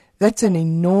 That's an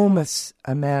enormous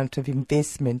amount of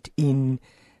investment in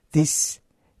this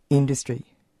industry.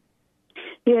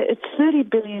 Yeah, it's $30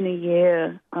 billion a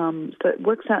year, so it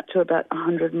works out to about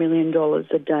 $100 million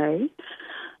a day,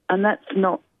 and that's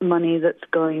not money that's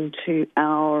going to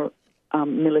our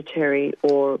military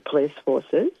or police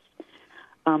forces.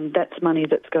 That's money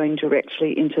that's going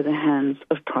directly into the hands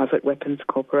of private weapons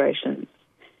corporations.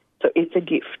 So it's a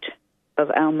gift of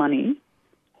our money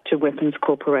to weapons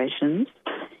corporations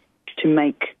to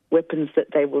make weapons that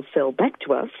they will sell back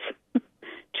to us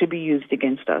to be used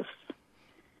against us.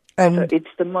 And so it's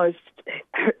the most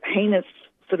heinous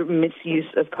sort of misuse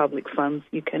of public funds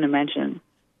you can imagine.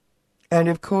 And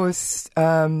of course,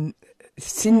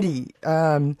 Cindy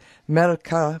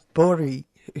Malakabori,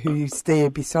 who's there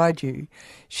beside you,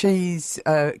 she's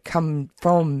come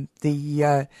from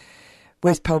the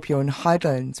West Papuan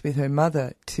Highlands with her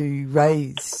mother to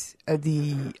raise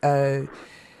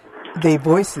their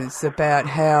voices about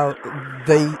how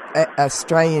the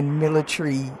Australian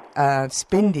military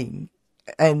spending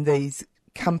and these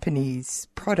companies'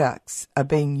 products are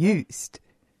being used.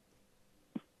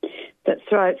 That's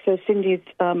right. So Cindy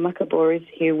Makabori is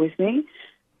here with me,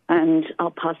 and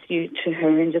I'll pass you to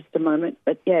her in just a moment.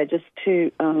 But just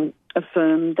to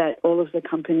affirm that all of the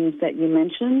companies that you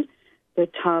mentioned, the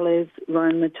Thales,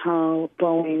 Rheinmetall,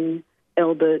 Boeing,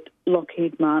 Albert,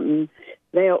 Lockheed Martin,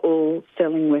 they are all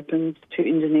selling weapons to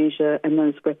Indonesia, and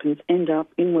those weapons end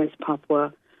up in West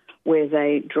Papua, where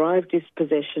they drive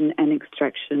dispossession and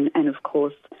extraction and, of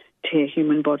course, tear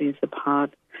human bodies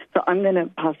apart. So I'm going to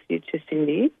pass you to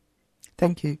Cindy.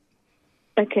 Thank you.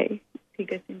 Okay. Here you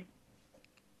go, Cindy.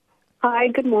 Hi,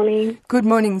 good morning. Good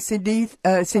morning, Cindy.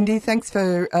 Cindy, thanks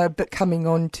for coming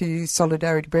on to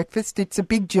Solidarity Breakfast. It's a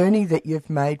big journey that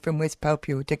you've made from West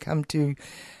Papua to come to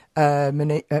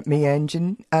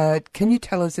Meanjin. Can you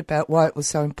tell us about why it was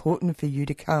so important for you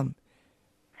to come?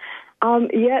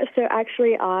 So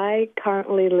actually I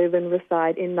currently live and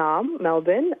reside in Naarm,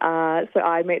 Melbourne. So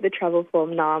I made the travel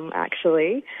from Naarm,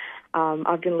 actually.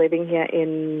 I've been living here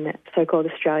in so-called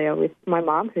Australia with my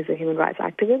mum, who's a human rights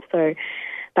activist. So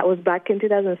that was back in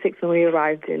 2006 when we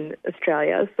arrived in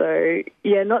Australia. So,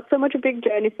 not so much a big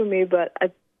journey for me, but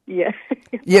Yeah.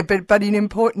 Yeah, but an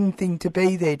important thing to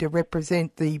be there to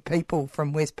represent the people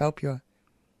from West Papua.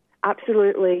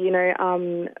 Absolutely. You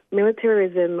know,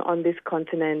 militarism on this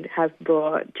continent has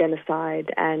brought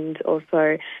genocide and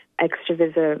also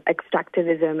extractivism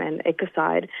and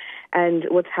ecocide. And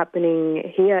what's happening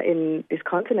here in this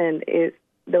continent is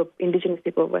the indigenous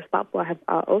people of West Papua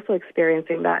are also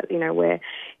experiencing that, you know, where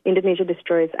Indonesia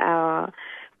destroys our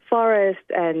forests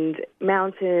and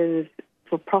mountains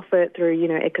for profit through, you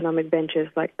know, economic ventures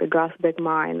like the Grasberg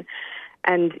mine.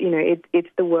 And, you know, it's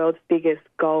the world's biggest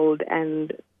gold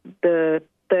and the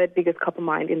third biggest copper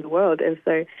mine in the world. And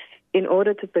so in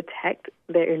order to protect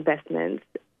their investments,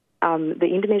 the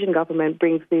Indonesian government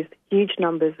brings these huge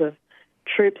numbers of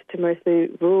troops to mostly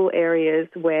rural areas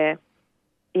where,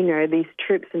 you know, these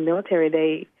troops and military,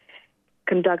 they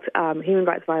conduct human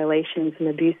rights violations and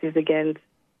abuses against,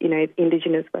 you know,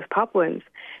 indigenous West Papuans.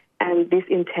 And this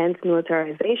intense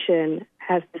militarization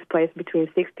has displaced between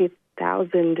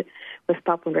 60,000 West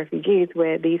Papuan refugees,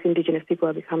 where these indigenous people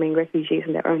are becoming refugees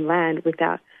in their own land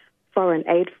without foreign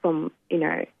aid from, you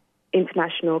know,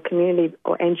 international community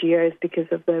or NGOs because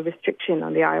of the restriction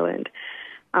on the island.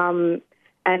 And,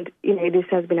 you know, this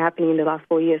has been happening in the last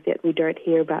 4 years, yet we don't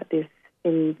hear about this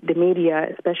in the media,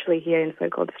 especially here in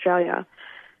so-called Australia.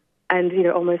 And, you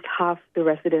know, almost half the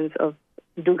residents of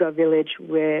Duga village,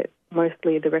 where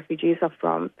mostly the refugees are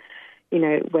from, you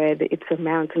know, where it's a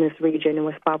mountainous region in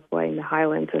West Papua in the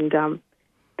highlands, and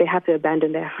they have to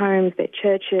abandon their homes, their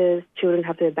churches, children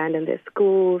have to abandon their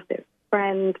schools, their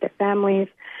friends, their families,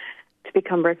 to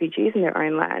become refugees in their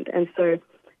own land. And so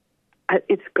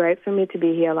it's great for me to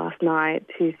be here last night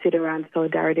to sit around the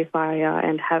Solidarity Fire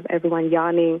and have everyone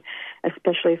yarning,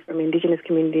 especially from Indigenous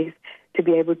communities, to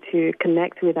be able to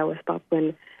connect with our West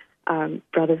Papuan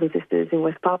brothers and sisters in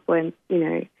West Papua and, you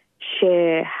know,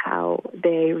 share how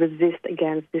they resist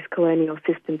against this colonial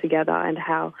system together and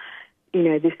how, you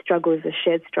know, this struggle is a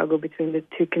shared struggle between the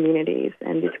two communities.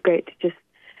 And it's great to just,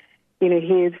 you know,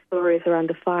 hear stories around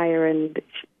the fire, and,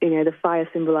 you know, the fire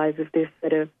symbolizes this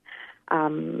sort of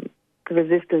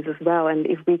resistance as well. And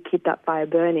if we keep that fire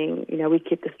burning, you know, we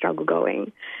keep the struggle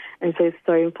going. And so it's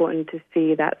so important to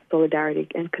see that solidarity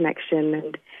and connection,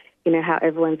 and, you know, how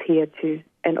everyone's here to,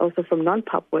 and also from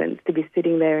non-Papuans, to be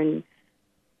sitting there and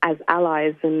as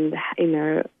allies and, you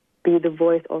know, be the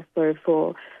voice also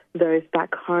for those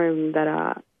back home that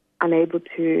are unable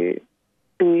to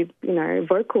be, you know,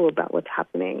 vocal about what's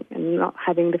happening and not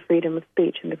having the freedom of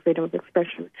speech and the freedom of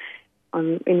expression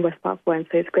in West Papua. And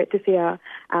so it's great to see our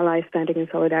allies standing in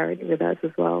solidarity with us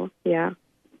as well. Yeah.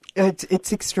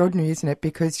 It's extraordinary, isn't it?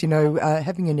 Because, you know,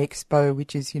 having an expo,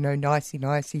 which is, you know,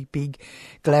 nicey, big,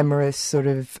 glamorous sort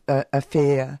of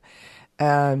affair,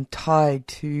 tied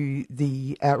to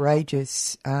the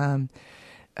outrageous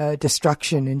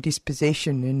destruction and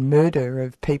dispossession and murder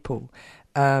of people,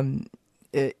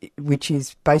 which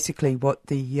is basically what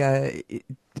the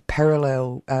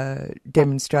parallel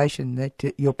demonstration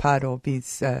that you're part of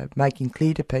is making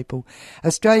clear to people.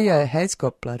 Australia has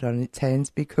got blood on its hands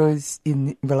because,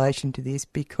 in relation to this,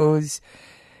 because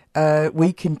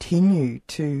we continue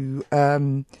to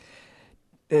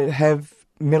have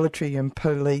military and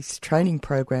police training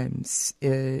programs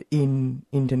in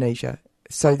Indonesia.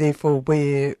 So therefore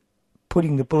we're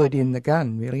putting the bullet in the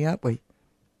gun, really, aren't we?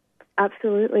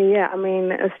 Absolutely, yeah. I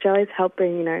mean, Australia's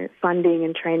helping, you know, funding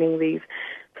and training these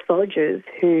soldiers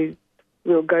who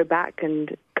will go back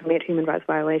and commit human rights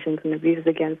violations and abuses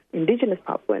against Indigenous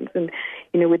Papuans, and,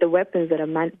 you know, with the weapons that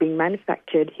are being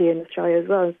manufactured here in Australia as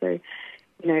well. So,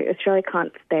 you know, Australia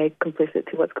can't stay complicit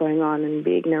to what's going on and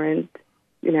be ignorant,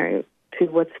 you know,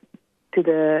 to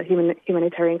the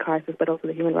humanitarian crisis, but also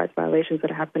the human rights violations that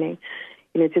are happening,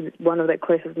 you know, to one of their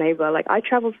closest neighbour. Like, I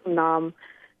travelled from Naarm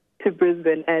to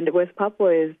Brisbane, and West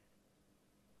Papua is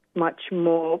much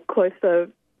more closer,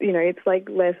 you know, it's like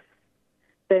less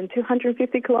than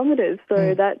 250 kilometres.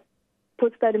 So that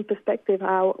puts that in perspective.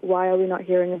 Why are we not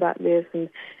hearing about this? And,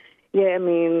 yeah, I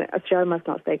mean, Australia must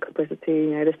not stay complicit to,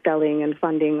 you know, the selling and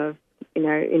funding of, you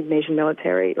know, Indonesian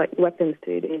military, like weapons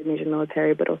to the Indonesian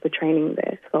military, but also training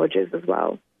their soldiers as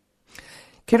well.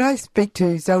 Can I speak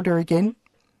to Zelda again?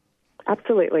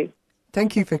 Absolutely.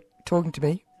 Thank you for talking to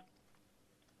me.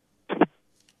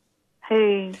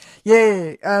 Hey.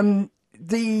 Yeah,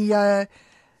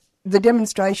 the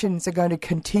demonstrations are going to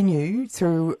continue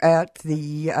throughout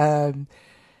the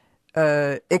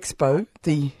expo.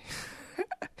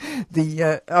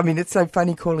 I mean, it's so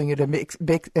funny calling it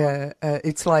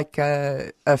it's like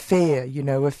a fair, you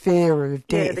know, a fair of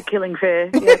death. Yeah, the killing fair.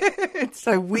 Yeah. It's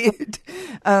so weird.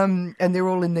 And they're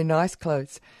all in their nice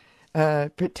clothes.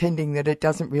 pretending that it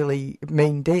doesn't really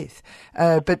mean death.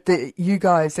 But you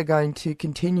guys are going to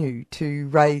continue to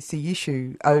raise the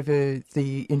issue over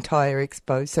the entire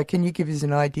expo. So can you give us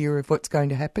an idea of what's going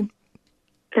to happen?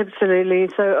 Absolutely.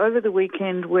 So over the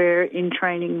weekend, we're in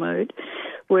training mode.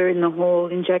 We're in the hall,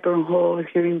 in Jagera Hall, if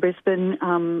you're in Brisbane.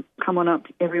 Come on up.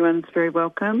 Everyone's very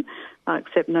welcome,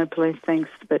 except no police, thanks,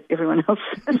 but everyone else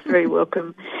is very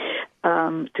welcome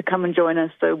to come and join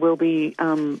us. So we'll be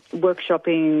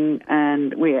workshopping,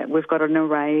 and we've got an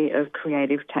array of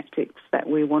creative tactics that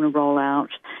we want to roll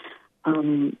out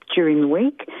during the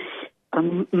week.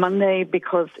 Monday,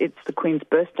 because it's the Queen's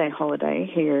birthday holiday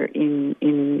here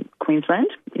in Queensland,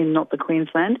 in not the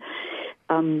Queensland.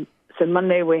 So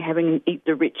Monday we're having an Eat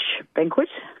the Rich banquet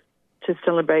to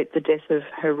celebrate the death of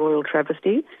Her Royal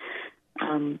Travesty.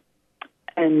 And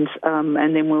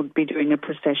then we'll be doing a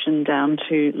procession down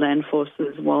to Land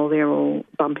Forces while they're all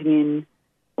bumping in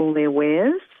all their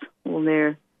wares, all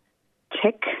their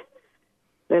tech.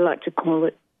 They like to call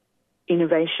it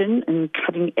innovation and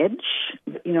cutting edge.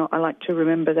 You know, I like to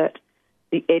remember that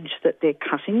the edge that they're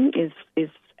cutting is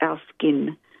our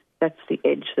skin. That's the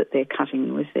edge that they're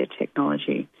cutting with their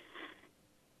technology.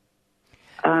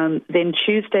 Then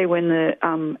Tuesday, when the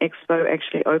expo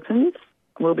actually opens,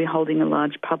 we'll be holding a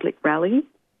large public rally.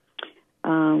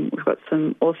 We've got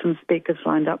some awesome speakers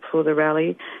lined up for the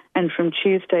rally. And from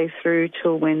Tuesday through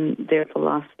till when the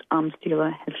last arms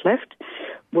dealer has left,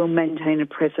 we'll maintain a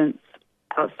presence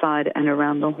outside and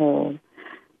around the hall.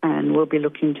 And we'll be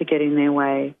looking to get in their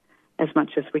way as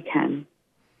much as we can.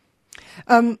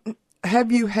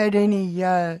 Have you had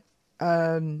any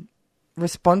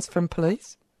response from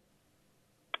police?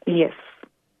 Yes.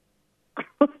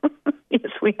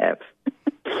 Yes, we have.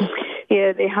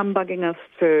 Yeah, they're humbugging us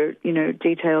for,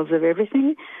 details of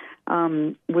everything.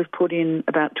 We've put in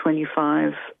about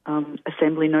 25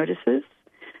 assembly notices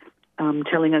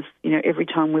telling us, every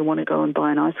time we want to go and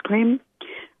buy an ice cream,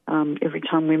 every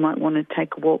time we might want to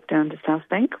take a walk down to South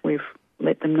Bank, we've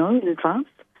let them know in advance.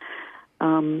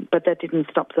 But that didn't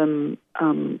stop them,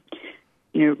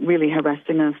 really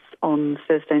harassing us on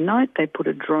Thursday night. They put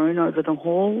a drone over the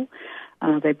hall.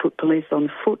 They put police on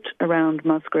foot around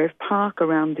Musgrave Park,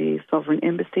 around the Sovereign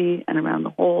Embassy and around the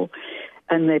hall.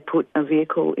 And they put a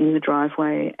vehicle in the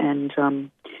driveway and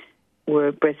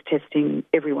were breath testing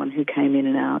everyone who came in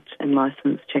and out and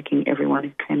licence checking everyone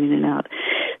who came in and out.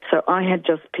 So I had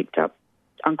just picked up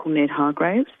Uncle Ned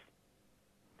Hargraves.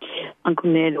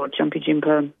 Uncle Ned, or Jumpy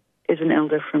Jimper, is an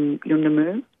elder from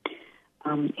Yuendamu.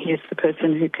 He is the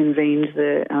person who convened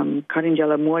the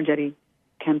Karinjala Muajari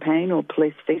campaign, or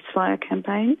police ceasefire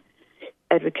campaign,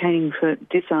 advocating for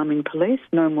disarming police,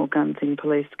 no more guns in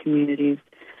police communities.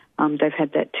 They've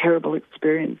had that terrible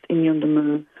experience in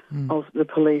Yuendamu of the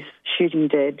police shooting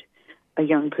dead a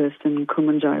young person,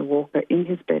 Kumanjai Walker, in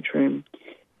his bedroom.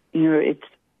 It's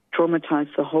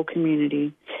traumatised the whole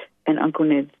community, and Uncle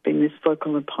Ned's been this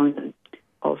vocal opponent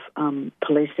of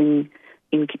policing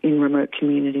in remote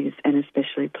communities, and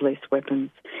especially police weapons.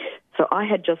 So I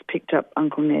had just picked up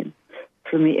Uncle Ned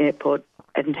from the airport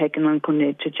and taken Uncle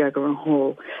Ned to Jagera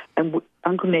Hall. And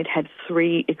Uncle Ned had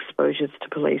 3 exposures to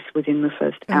police within the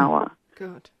first hour.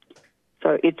 God.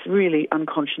 So it's really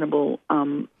unconscionable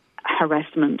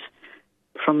harassment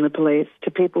from the police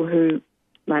to people who,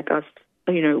 like us,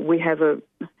 we have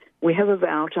a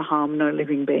vow to harm no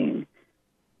living being.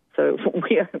 So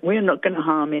we are not going to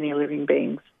harm any living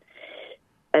beings.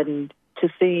 And to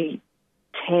see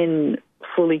 10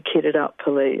 fully kitted up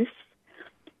police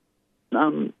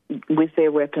with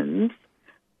their weapons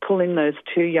pulling those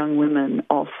 2 young women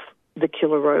off the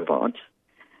killer robot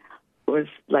was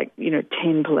like,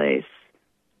 10 police.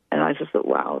 And I just thought,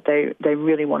 wow, they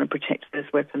really want to protect those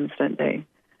weapons, don't they?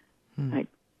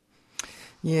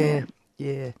 Yeah.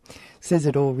 Says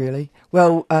it all, really.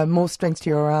 Well, more strength to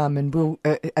your arm, and we'll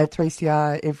at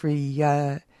 3CR every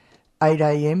 8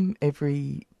 a.m,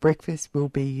 every breakfast, we'll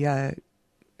be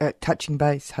touching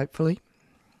base, hopefully.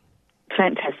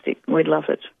 Fantastic. We'd love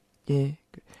it. Yeah.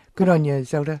 Good on you,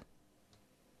 Zelda.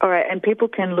 All right, and people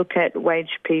can look at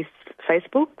Wage Peace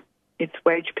Facebook. It's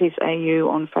Wage Peace AU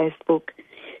on Facebook,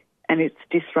 and it's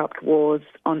Disrupt Wars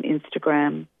on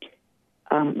Instagram.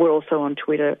 We're also on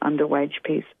Twitter under Wage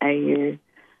Peace AU.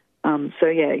 So,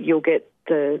 you'll get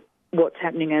what's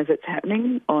happening as it's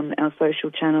happening on our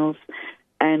social channels.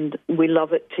 And we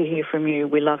love it to hear from you.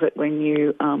 We love it when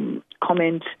you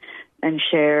comment and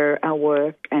share our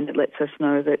work, and it lets us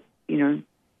know that,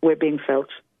 we're being felt.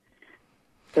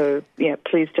 So,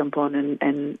 please jump on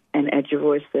and add your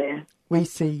voice there. We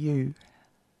see you.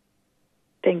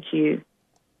 Thank you.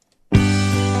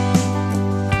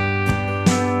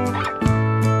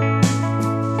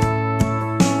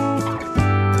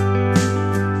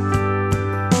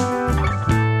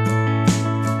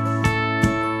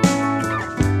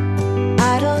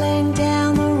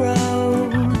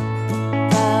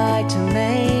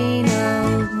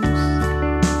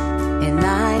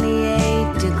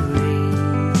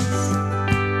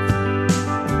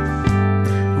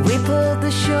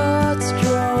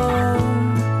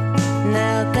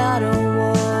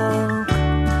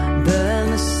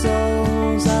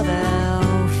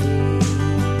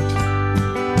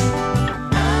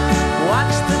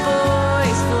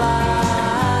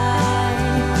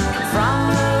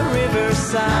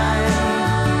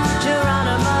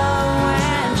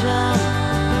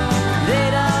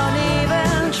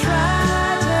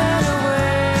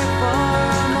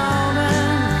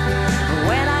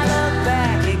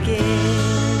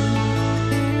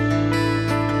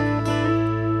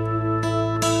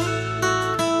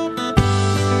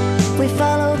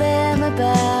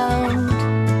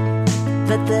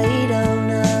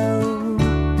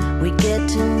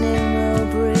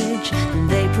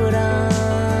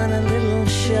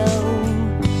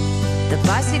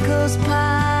 bicycles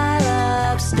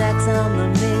pile up, stacks on the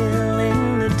mill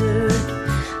in the dirt.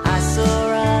 I saw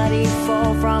Roddy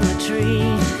fall from a tree.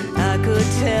 I could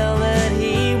tell that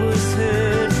he was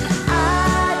hurt.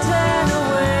 I turned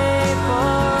away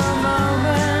for a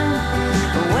moment,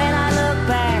 but when I look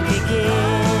back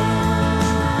again,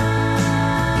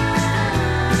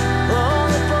 all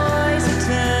the boys had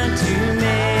turned to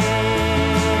men.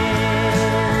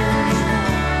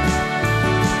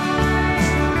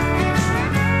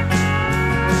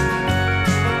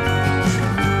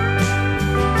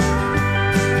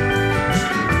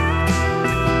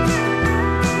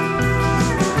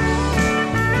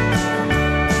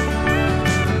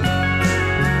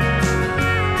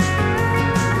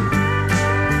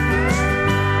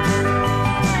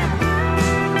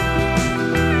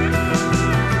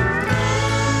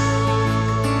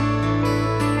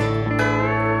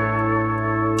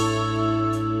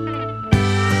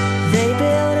 They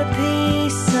built a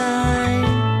peace sign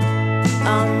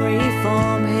on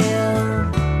Reform Hill.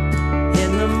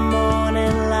 In the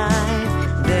morning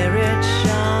light, there it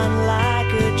shone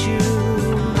like a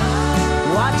jewel.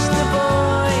 Watch the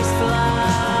boys fly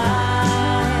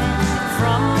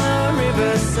from the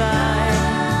riverside.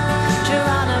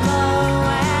 Geronimo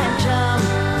and Chum,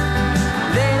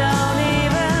 they don't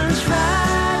even try.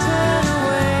 Turn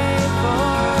away for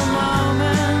a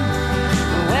moment,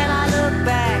 but when I look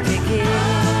back again,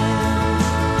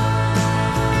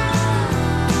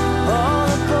 all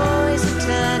the boys have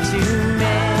turned to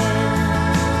men.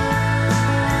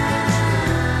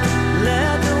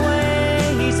 Led the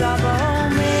ways of all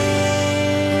men.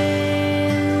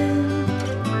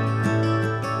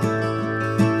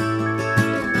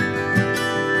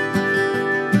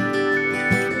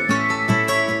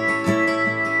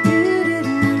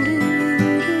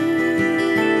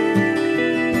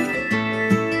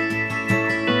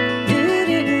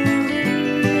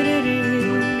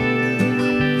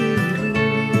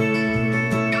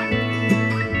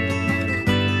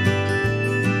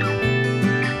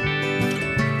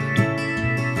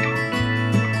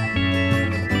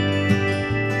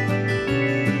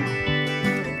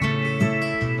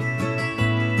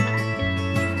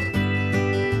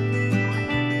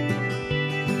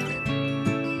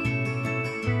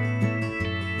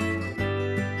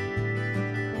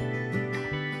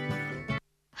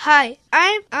 Hi,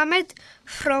 I'm Ahmed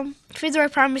from Fitzroy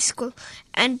Primary School,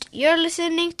 and you're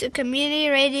listening to Community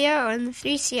Radio on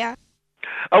 3CR.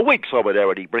 A weak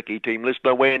solidarity, Bricky team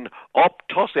listener, when opt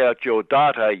toss out your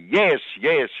data, yes,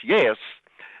 yes, yes,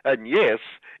 and yes,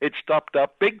 it stopped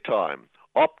up big time.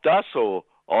 Opt us or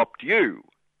opt you.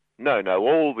 No,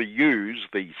 all the yous,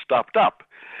 the stuffed up.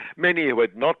 Many who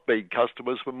had not been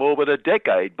customers for more than a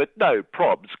decade, but no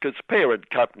probs, because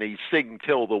parent company Sing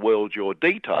Tell the World Your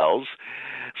Details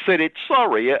said it's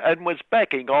sorry and was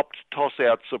backing opt toss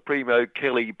out Supremo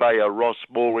Kelly Bayer Ross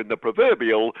Moore in the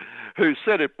proverbial, who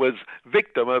said it was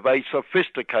victim of a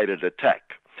sophisticated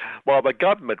attack. While the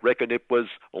government reckoned it was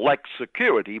lax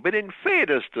security, but in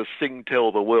fairness to Sing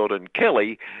Tell the World and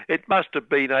Kelly, it must have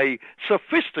been a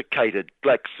sophisticated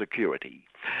lax security,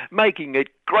 making it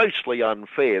grossly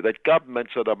unfair that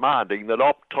governments are demanding that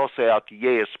opt toss out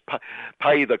yes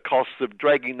pay the costs of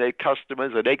dragging their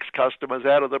customers and ex-customers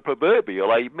out of the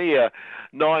proverbial, a mere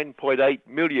 9.8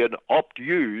 million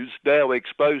opt-use now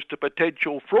exposed to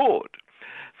potential fraud.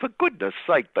 For goodness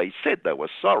sake, they said they were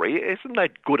sorry. Isn't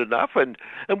that good enough? And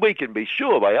we can be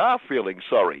sure they are feeling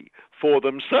sorry for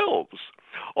themselves,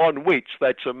 on which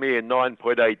that's a mere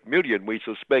 9.8 million we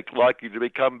suspect likely to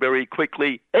become very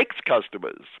quickly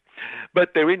ex-customers.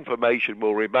 But their information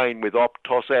will remain with opt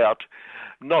toss out.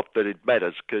 Not that it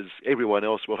matters, because everyone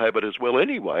else will have it as well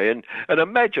anyway. And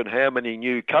imagine how many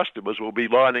new customers will be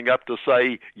lining up to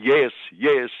say yes,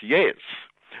 yes, yes.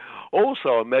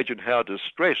 Also imagine how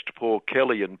distressed poor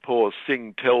Kelly and poor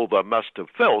Sing Telda must have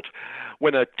felt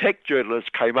when a tech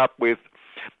journalist came up with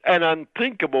an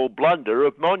unthinkable blunder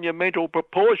of monumental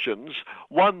proportions,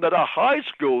 one that a high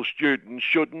school student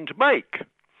shouldn't make.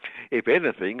 If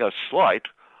anything, a slight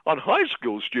on high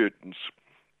school students.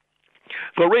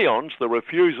 For eons, the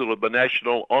refusal of the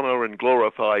National Honour and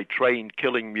Glorify Train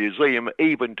Killing Museum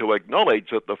even to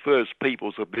acknowledge that the first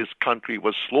peoples of this country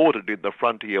were slaughtered in the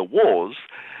frontier wars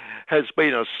has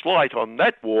been a slight on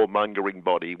that warmongering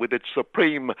body, with its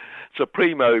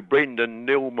Supremo Brendan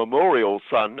Nil Memorial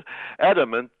son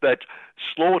adamant that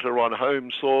slaughter on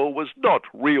home soil was not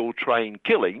real train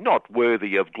killing, not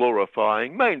worthy of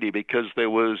glorifying, mainly because there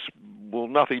was, well,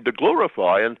 nothing to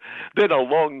glorify. And then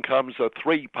along comes a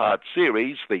 3-part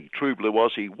series, the True Blue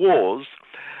Aussie Wars,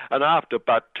 And after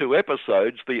but 2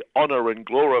 episodes, the honour and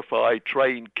glorify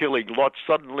train-killing lot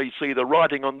suddenly see the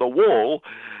writing on the wall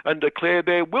and declare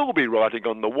there will be writing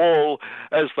on the wall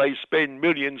as they spend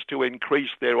millions to increase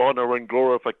their honour and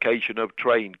glorification of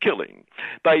train-killing.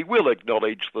 They will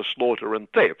acknowledge the slaughter and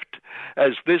theft,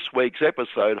 as this week's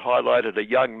episode highlighted a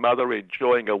young mother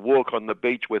enjoying a walk on the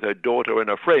beach with her daughter and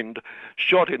a friend,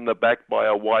 shot in the back by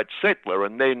a white settler,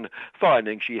 and then,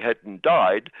 finding she hadn't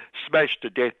died, smashed to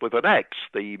death with an axe.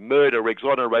 The murder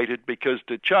exonerated because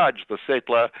to charge the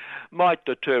settler might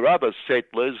deter other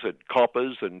settlers and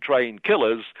coppers and train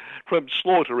killers from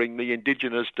slaughtering the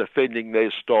indigenous defending their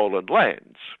stolen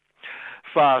lands.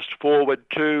 Fast forward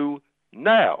to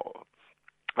now,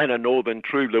 and a northern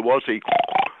true Luwazzi,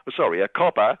 a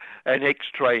copper, an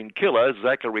ex-train killer,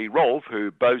 Zachary Rolfe,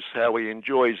 who boasts how he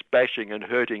enjoys bashing and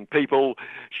hurting people,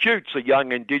 shoots a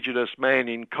young indigenous man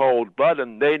in cold blood,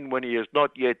 and then, when he is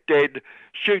not yet dead,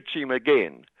 shoots him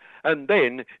again, and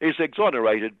then is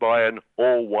exonerated by an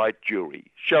all-white jury,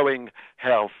 showing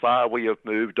how far we have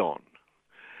moved on.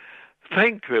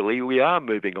 Thankfully, we are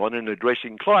moving on in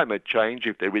addressing climate change,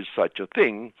 if there is such a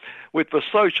thing, with the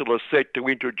Socialists set to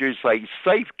introduce a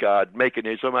safeguard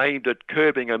mechanism aimed at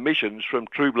curbing emissions from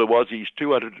True Blue Aussie's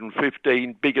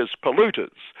 215 biggest polluters.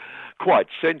 Quite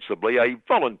sensibly, a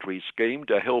voluntary scheme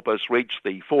to help us reach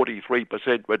the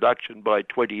 43% reduction by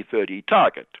 2030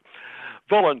 target.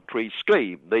 Voluntary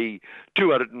scheme. The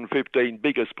 215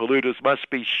 biggest polluters must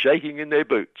be shaking in their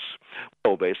boots.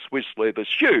 Well, they're Swiss leather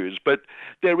shoes, but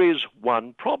there is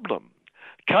one problem.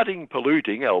 Cutting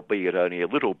polluting, albeit only a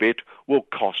little bit, will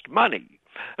cost money.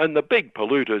 And the big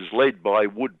polluters, led by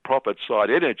Wood Profit Side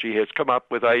Energy, have come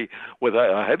up with a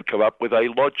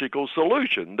logical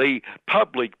solution. The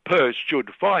public purse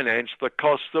should finance the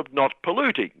costs of not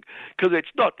polluting, because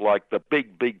it's not like the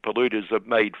big polluters have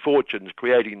made fortunes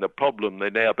creating the problem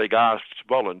they're now being asked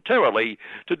voluntarily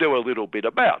to do a little bit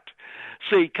about.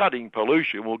 See, cutting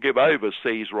pollution will give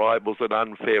overseas rivals an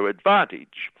unfair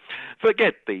advantage.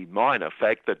 Forget the minor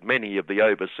fact that many of the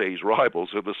overseas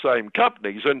rivals are the same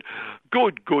companies, and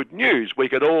good news, we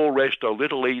can all rest a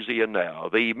little easier now.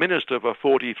 The Minister for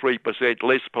 43%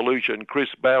 Less Pollution, Chris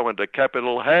Bowen to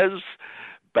Capital, has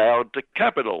bowed to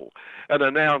Capital and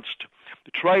announced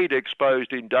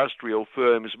trade-exposed industrial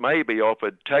firms may be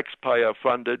offered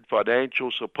taxpayer-funded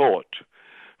financial support.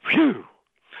 Phew!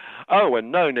 Oh,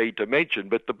 and no need to mention,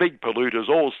 but the big polluters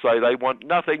all say they want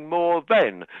nothing more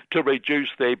than to reduce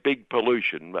their big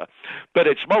pollution. But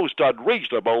it's most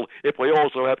unreasonable if we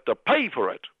also have to pay for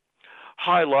it,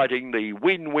 highlighting the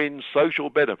win-win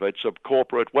social benefits of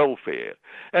corporate welfare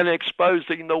and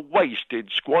exposing the waste in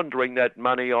squandering that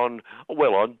money on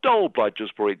dole bludgers,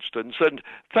 for instance. And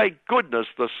thank goodness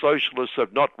the socialists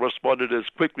have not responded as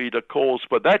quickly to calls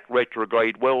for that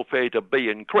retrograde welfare to be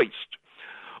increased.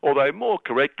 Although more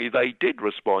correctly, they did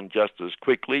respond just as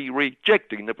quickly,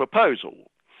 rejecting the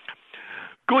proposal.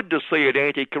 Good to see an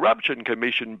anti-corruption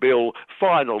commission bill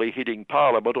finally hitting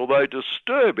Parliament, although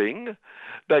disturbing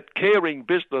that caring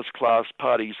business class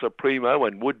party Supremo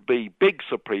and would-be big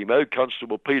Supremo,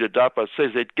 Constable Peter Duffer,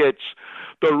 says it gets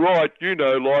the right,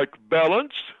 like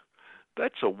balance.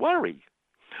 That's a worry.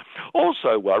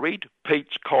 Also worried,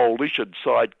 Pete's coalition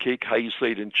sidekick,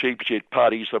 hayseed and cheap shit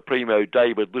party Supremo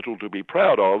David Little to be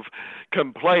proud of,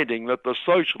 complaining that the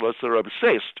socialists are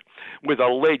obsessed with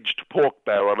alleged pork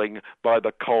barrelling by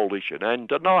the coalition and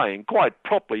quite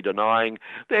properly denying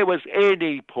there was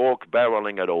any pork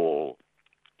barrelling at all.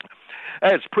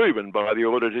 As proven by the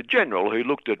Auditor-General, who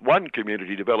looked at one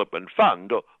community development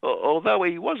fund, although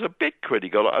he was a bit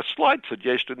critical, a slight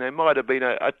suggestion there might have been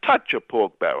a touch of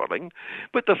pork barrelling,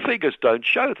 but the figures don't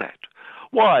show that.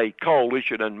 Why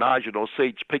coalition and marginal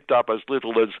seats picked up as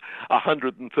little as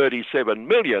 137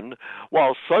 million,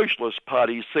 while Socialist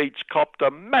Party seats copped a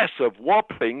massive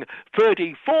whopping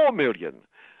 34 million.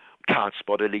 Can't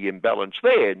spot any imbalance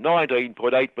there.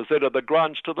 19.8% of the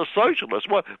grants to the Socialists.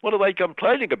 What are they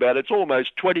complaining about? It's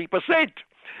almost 20%.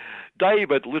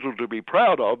 David Little to be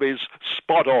proud of is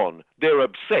spot on. They're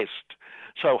obsessed.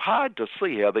 So hard to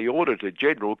see how the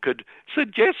Auditor-General could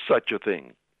suggest such a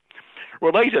thing.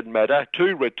 Related matter,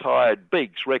 2 retired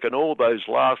bigs reckon all those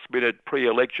last-minute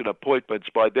pre-election appointments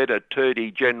by then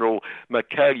Attorney-General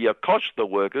Michaelia cost the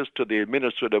workers to the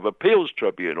Administrative Appeals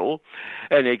Tribunal,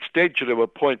 an extension of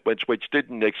appointments which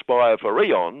didn't expire for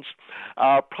eons,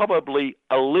 are probably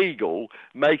illegal,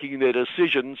 making their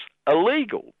decisions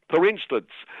illegal. For instance,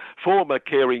 former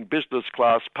Caring Business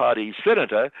Class Party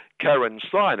Senator Karen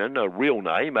Synan, a real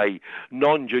name, a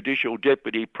non-judicial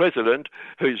deputy president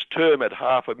whose term at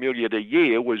 $500,000 a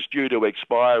year was due to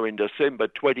expire in December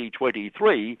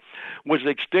 2023, was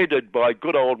extended by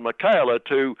good old Michaela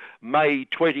to May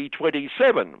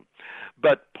 2027.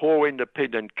 But poor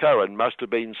independent Karen must have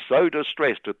been so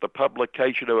distressed at the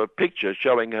publication of a picture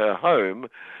showing her home,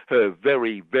 her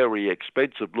very, very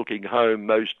expensive-looking home,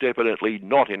 most definitely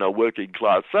not in a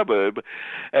working-class suburb,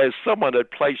 as someone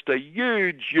had placed a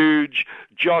huge, huge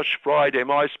Josh Friedem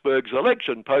Icebergs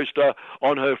election poster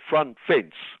on her front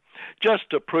fence, just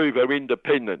to prove her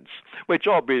independence, which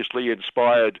obviously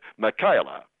inspired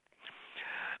Michaela.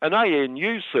 An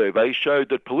ANU survey showed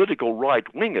that political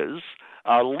right-wingers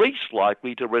are least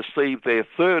likely to receive their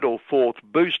third or fourth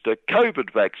booster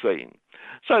COVID vaccine.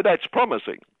 So that's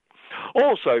promising.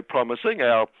 Also promising,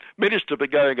 our Minister for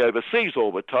going overseas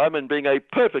all the time and being a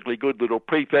perfectly good little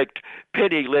prefect,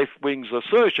 Penny Left-Wing's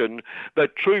assertion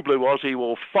that True Blue Aussie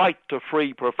will fight to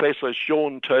free Professor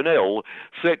Sean Turnell,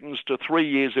 sentenced to 3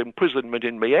 years imprisonment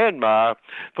in Myanmar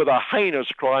for the heinous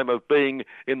crime of being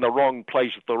in the wrong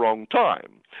place at the wrong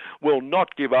time, will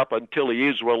not give up until he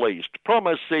is released.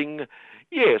 Promising.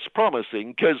 Yes,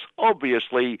 promising, because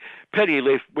obviously Penny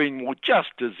Left-Wing will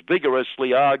just as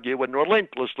vigorously argue and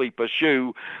relentlessly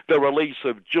pursue the release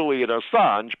of Julian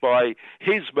Assange by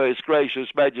His Most Gracious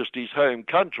Majesty's home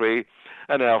country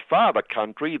and our father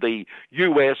country, the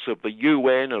US of the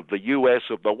UN of the US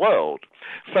of the world,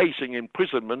 facing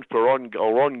imprisonment for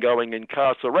ongoing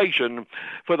incarceration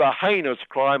for the heinous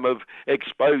crime of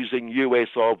exposing US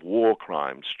of war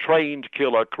crimes, trained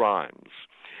killer crimes.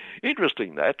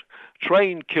 Interesting that.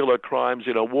 Trained killer crimes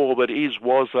in a war that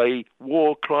was a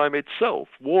war crime itself.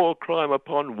 War crime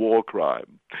upon war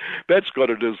crime. That's got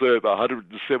to deserve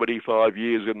 175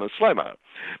 years in the slammer.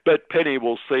 But Penny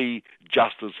will see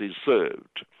justice is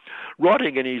served.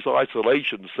 Rotting in his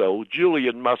isolation cell,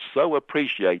 Julian must so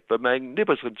appreciate the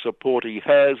magnificent support he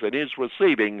has and is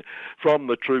receiving from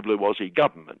the True Blue Aussie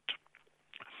government,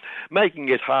 making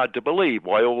it hard to believe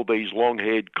why all these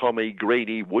long-haired, commie,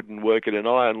 greedy, wooden working and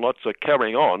iron lots are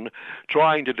carrying on,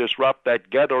 trying to disrupt that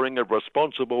gathering of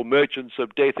responsible merchants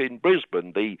of death in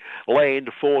Brisbane, the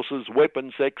Land Forces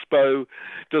Weapons Expo,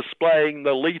 displaying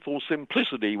the lethal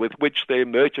simplicity with which their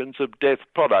merchants of death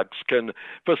products can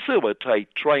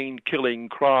facilitate train-killing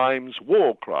crimes,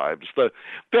 war crimes, the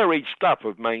very stuff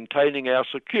of maintaining our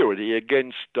security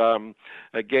against that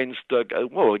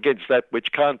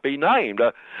which can't be named.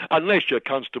 Unless you're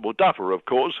Constable Duffer, of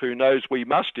course, who knows we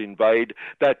must invade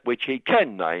that which he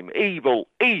can name, evil,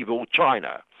 evil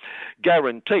China.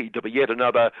 Guaranteed to be yet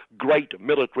another great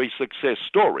military success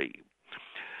story.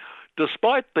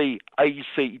 Despite the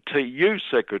ACTU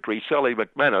Secretary, Sally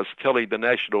McManus, telling the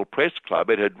National Press Club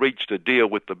it had reached a deal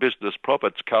with the Business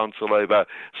Profits Council over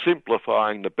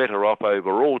simplifying the Better Off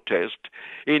Overall test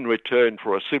in return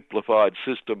for a simplified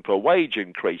system for wage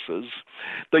increases,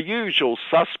 the usual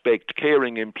suspect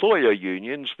caring employer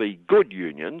unions, the good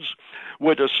unions,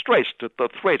 were distressed at the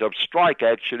threat of strike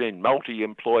action in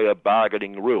multi-employer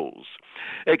bargaining rules,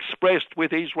 expressed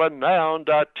with his renowned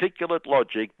articulate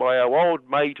logic by our old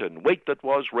mate and week that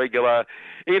was regular,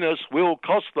 Innes will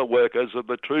cost the workers of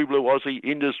the True Blue Aussie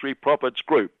Industry Profits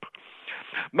Group.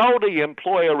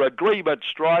 Multi-employer agreement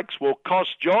strikes will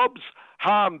cost jobs,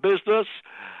 harm business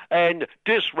and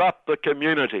disrupt the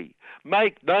community.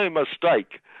 Make no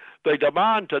mistake, the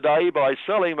demand today by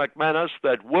Sally McManus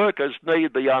that workers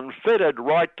need the unfettered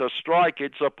right to strike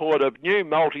in support of new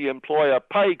multi-employer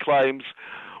pay claims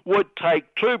would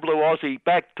take True Blue Aussie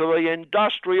back to the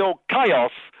industrial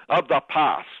chaos of the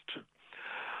past.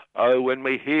 Oh, when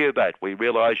we hear that, we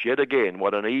realise yet again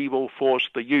what an evil force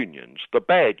the unions, the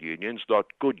bad unions, not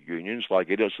good unions like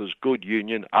Innes's good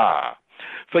union, are.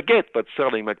 Forget that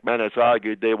Sally McManus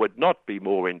argued there would not be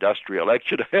more industrial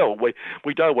action. Hell,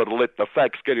 we don't want to let the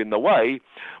facts get in the way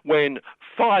when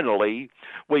finally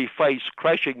we face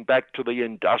crashing back to the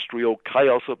industrial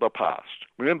chaos of the past.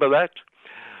 Remember that?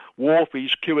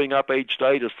 Wharfies queuing up each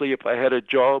day to see if they had a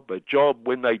job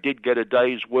when they did get a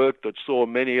day's work that saw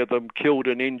many of them killed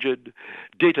and injured.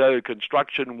 Ditto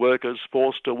construction workers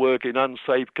forced to work in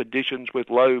unsafe conditions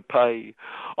with low pay,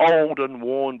 old and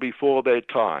worn before their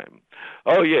time.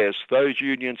 Oh yes, those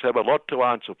unions have a lot to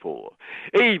answer for.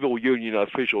 Evil union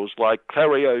officials like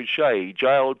Clary O'Shea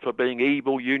jailed for being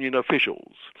evil union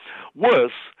officials.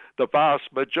 Worse, the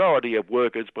vast majority of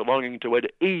workers belonging to an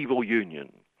evil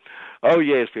union. Oh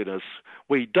yes, Innes,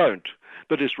 we don't.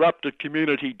 The disrupted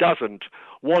community doesn't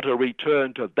want to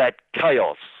return to that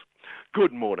chaos.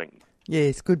 Good morning.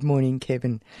 Yes, good morning,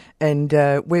 Kevin. And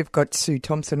we've got Sue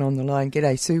Thompson on the line.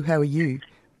 G'day, Sue, how are you?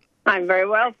 I'm very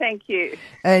well, thank you.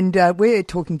 And we're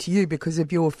talking to you because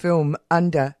of your film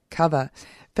Undercover.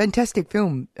 Fantastic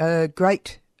film,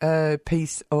 great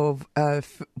piece of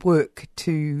work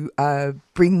to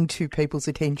bring to people's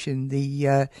attention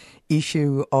the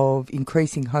issue of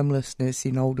increasing homelessness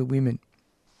in older women.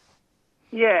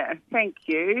 Yeah, thank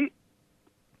you.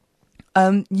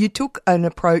 You took an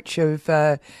approach of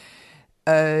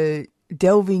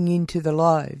delving into the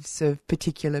lives of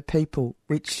particular people,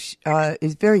 which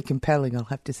is very compelling, I'll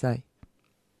have to say.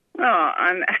 Oh,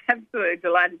 I'm absolutely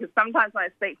delighted because sometimes when I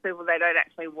speak to people, they don't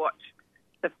actually watch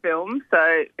the film,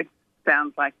 so it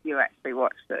sounds like you actually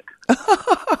watched it.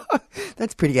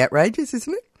 That's pretty outrageous,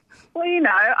 isn't it? Well, you know,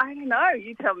 I don't know.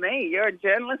 You tell me. You're a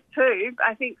journalist too.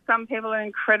 I think some people are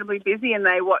incredibly busy and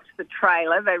they watch the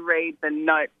trailer, they read the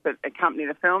notes that accompany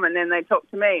the film, and then they talk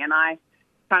to me and I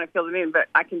kind of fill them in. But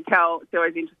I can tell it's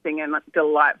always interesting and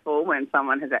delightful when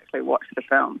someone has actually watched the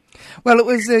film. Well, it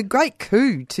was a great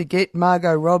coup to get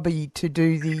Margot Robbie to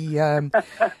do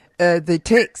the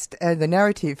text and the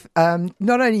narrative.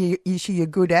 Not only is she a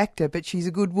good actor, but she's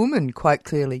a good woman, quite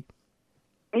clearly.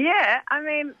 Yeah, I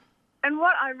mean, and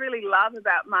what I really love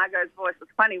about Margot's voice,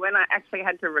 it's funny, when I actually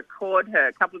had to record her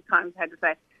a couple of times, I had to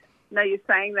say, no, you're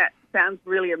saying that sounds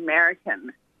really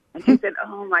American. And she said,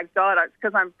 oh, my God, it's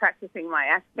because I'm practicing my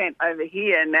accent over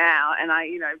here now, and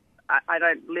I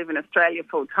don't live in Australia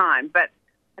full time. But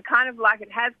I kind of like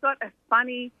it has got a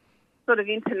funny sort of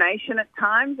intonation at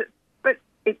times, but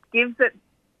it gives it,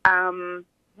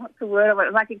 what's the word of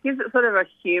it? Like it gives it sort of a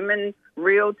human,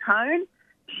 real tone.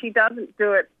 She doesn't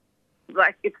do it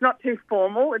like, it's not too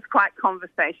formal. It's quite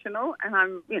conversational, and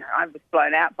I was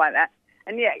blown out by that.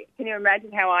 And yeah, can you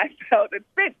imagine how I felt? It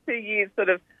spent 2 years sort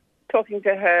of talking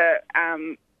to her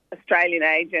Australian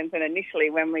agent, and initially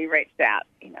when we reached out,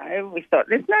 we thought,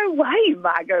 there's no way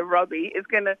Margot Robbie is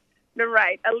going to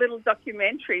narrate a little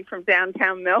documentary from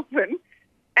downtown Melbourne.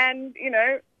 And,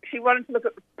 she wanted to look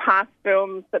at the past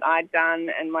films that I'd done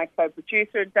and my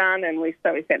co-producer had done, and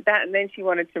so we sent that. And then she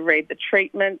wanted to read the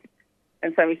treatment,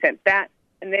 and so we sent that.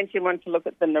 And then she wanted to look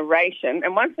at the narration.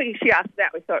 And once she asked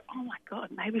that, we thought, oh, my God,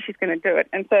 maybe she's going to do it.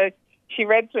 And so she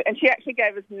read through, and she actually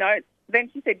gave us notes. Then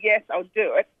she said, yes, I'll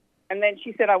do it. And then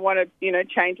she said, I want to,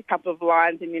 change a couple of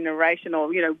lines in your narration or,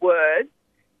 words.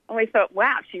 And we thought,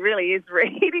 wow, she really is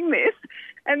reading this.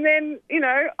 And then,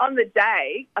 on the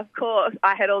day, of course,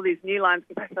 I had all these new lines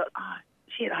because I thought, oh,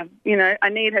 shit, I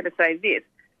need her to say this.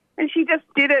 And she just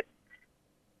did it.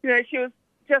 She was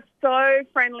just so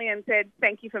friendly and said,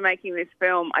 thank you for making this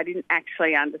film. I didn't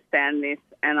actually understand this,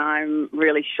 and I'm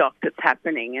really shocked it's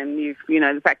happening. And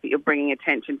the fact that you're bringing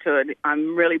attention to it,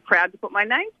 I'm really proud to put my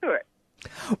name to it.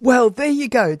 Well, there you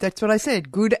go. That's what I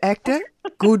said. Good actor,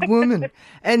 good woman.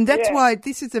 And that's why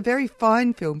this is a very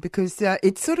fine film, because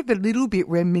it's sort of a little bit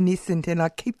reminiscent, and I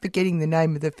keep forgetting the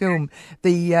name of the film,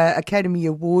 the Academy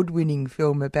Award-winning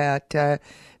film about the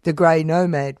Grey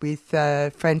Nomad with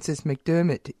Frances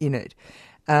McDermott in it.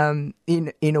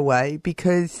 In a way,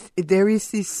 because there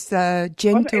is this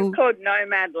gentle... It's called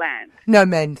Nomad Land.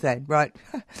 Nomad Land, right.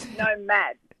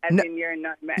 Nomad, as in you're a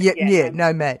nomad. Yeah,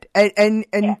 nomad. And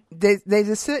there's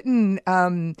a certain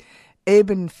ebb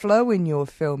and flow in your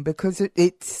film because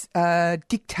it's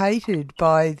dictated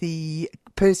by the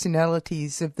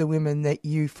personalities of the women that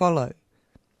you follow.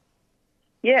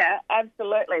 Yeah,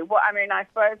 absolutely. Well, I mean, I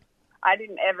suppose I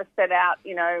didn't ever set out,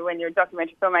 when you're a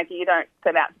documentary filmmaker, you don't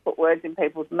set out to put words in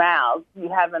people's mouths. You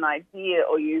have an idea,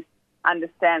 or you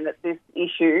understand that this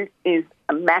issue is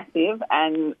massive,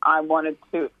 and I wanted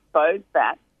to expose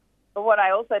that. But what I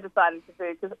also decided to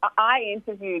do, because I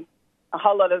interviewed a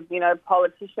whole lot of,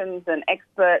 politicians and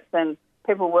experts and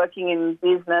people working in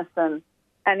business, and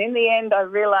in the end I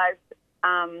realised,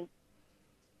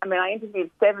 I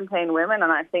interviewed 17 women,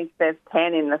 and I think there's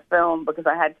 10 in the film because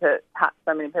I had to cut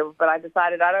so many people. But I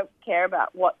decided I don't care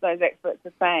about what those experts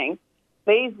are saying.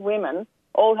 These women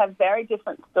all have very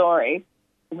different stories,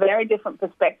 very different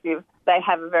perspectives. They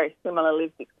have a very similar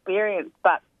lived experience.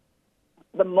 But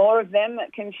the more of them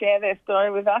that can share their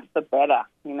story with us, the better,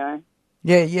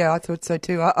 Yeah, I thought so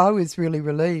too. I was really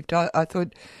relieved. I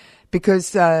thought,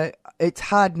 because it's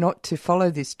hard not to follow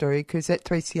this story, because at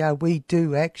 3CR we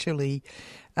do actually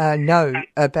know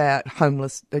about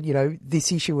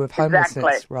this issue of homelessness,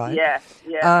 exactly. right?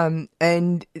 Yeah.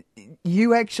 And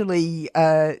you actually,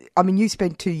 you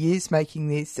spent 2 years making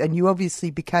this, and you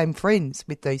obviously became friends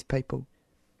with these people.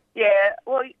 Yeah,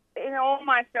 well, in all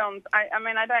my films, I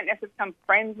don't necessarily become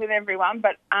friends with everyone,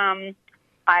 but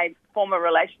I form a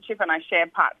relationship and I share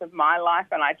parts of my life,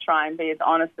 and I try and be as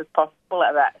honest as possible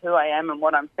about who I am and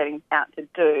what I'm setting out to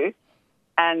do.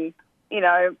 And,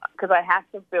 because I have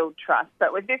to build trust.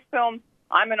 But with this film,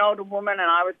 I'm an older woman and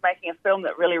I was making a film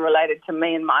that really related to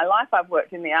me in my life. I've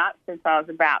worked in the arts since I was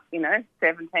about, 17,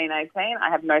 18. I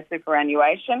have no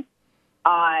superannuation.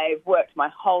 I've worked my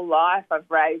whole life. I've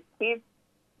raised kids.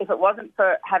 If it wasn't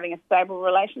for having a stable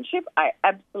relationship, I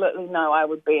absolutely know I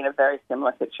would be in a very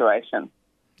similar situation.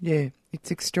 Yeah,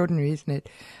 it's extraordinary, isn't it?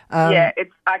 I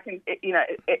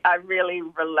really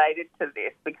related to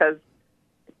this because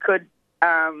it could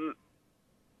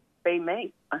be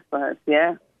me, I suppose.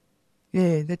 Yeah.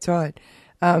 Yeah, that's right.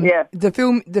 Yeah. The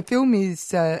film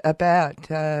is about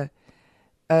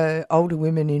older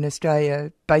women in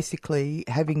Australia basically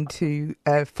having to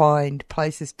find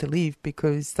places to live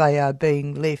because they are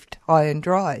being left high and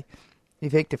dry,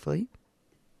 effectively.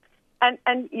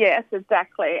 And yes,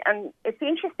 exactly. And it's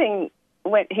interesting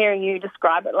hearing you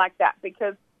describe it like that,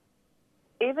 because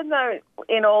even though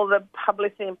in all the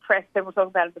publicity and press people talk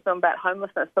about the film about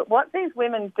homelessness, but what these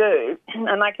women do,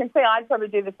 and I can see I'd probably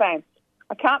do the same.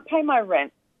 I can't pay my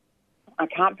rent. I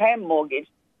can't pay a mortgage.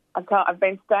 I've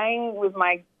been staying with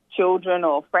my children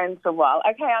or friends for a while.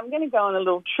 Okay, I'm going to go on a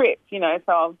little trip, so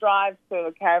I'll drive to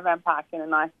a caravan park in a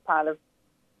nice part of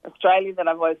Australia that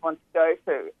I've always wanted to go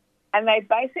to. And they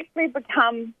basically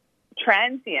become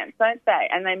transient, don't they?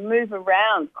 And they move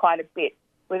around quite a bit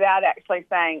without actually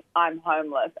saying, I'm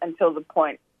homeless, until the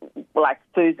point, like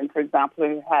Susan, for example,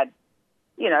 who had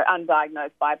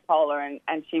undiagnosed bipolar,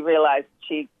 and she realised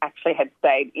she actually had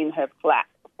stayed in her flat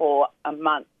for a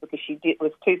month because she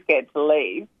was too scared to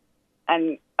leave.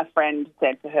 And a friend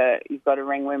said to her, you've got to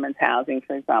ring women's housing,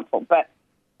 for example. But,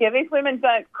 these women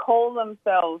don't call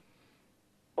themselves,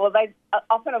 they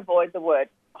often avoid the word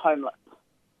homeless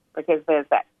because there's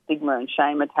that stigma and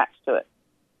shame attached to it.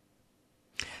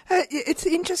 It's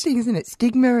interesting, isn't it?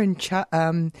 Stigma and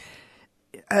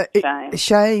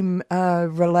shame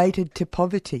related to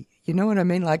poverty. You know what I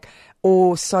mean?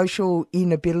 Or social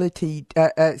inability.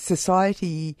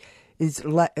 Society's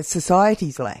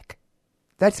lack.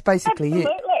 That's basically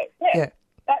Absolutely. it. Yeah.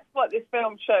 That's what this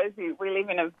film shows you. We live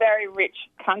in a very rich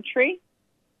country,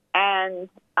 and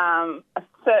there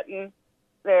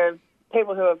are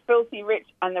people who are filthy rich,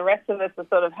 and the rest of us are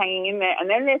sort of hanging in there. And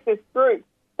then there's this group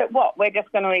that we're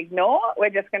just going to ignore.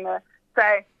 We're just going to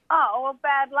say, oh, well,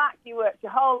 bad luck. You worked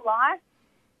your whole life.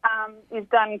 You've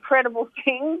done incredible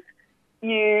things.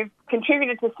 You've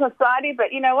contributed to society,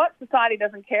 but you know what? Society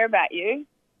doesn't care about you.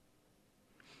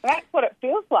 That's what it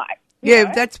feels like.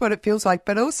 Yeah, that's what it feels like.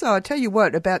 But also, I'll tell you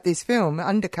what about this film,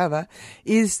 Undercover,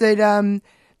 is that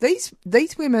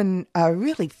these women are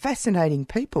really fascinating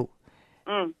people.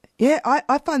 Mm. Yeah,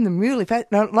 I find them really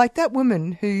fascinating. Like that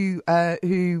woman who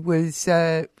was,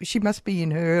 she must be in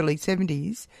her early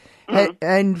 70s,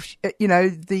 and,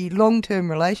 the long-term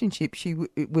relationship she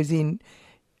was in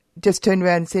just turned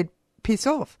around and said, piss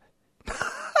off.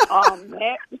 Oh,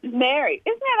 Mary,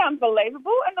 isn't that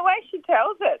unbelievable? And the way she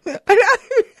tells it. I know.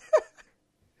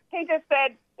 He just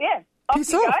said, yeah, off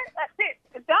piss you off. go. That's it.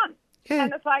 It's done. Yeah.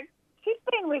 And it's like, she's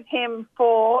been with him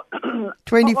for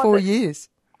 24 years.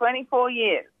 24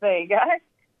 years. There you go.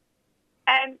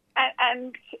 And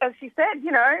as she said,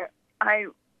 I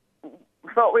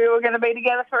thought we were going to be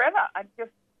together forever.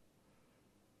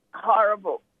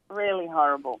 Horrible, really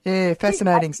horrible. Yeah,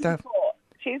 fascinating stuff.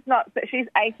 She's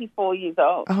 84 years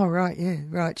old. Oh, right, yeah,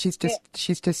 right. She's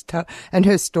just tough. And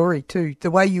her story too,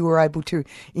 the way you were able to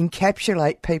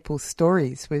encapsulate people's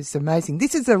stories was amazing.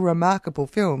 This is a remarkable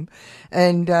film,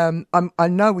 and I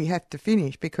know we have to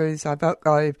finish because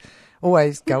I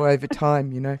always go over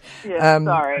time, Yeah,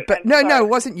 sorry. But no, it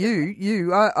wasn't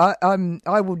you.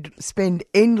 I would spend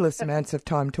endless amounts of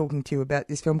time talking to you about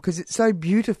this film because it's so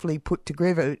beautifully put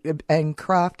together and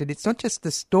crafted. It's not just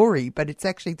the story, but it's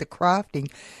actually the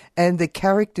crafting and the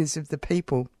characters of the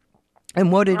people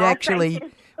and what it actually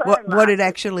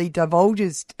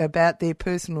divulges about their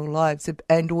personal lives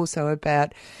and also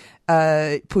about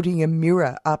putting a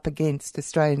mirror up against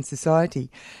Australian society.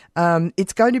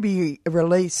 It's going to be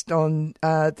released on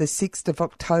the 6th of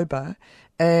October,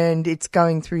 and it's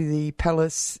going through the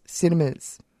Palace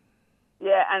Cinemas.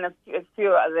 Yeah, and a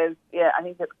few others. Yeah, I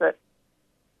think it's at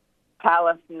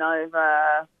Palace,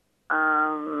 Nova,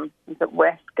 is it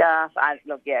Westgarth? A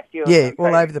few of them.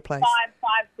 All over the place.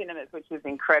 Five cinemas, which is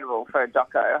incredible for a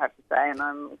doco, I have to say, and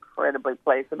I'm incredibly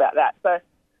pleased about that. So,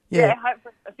 yeah,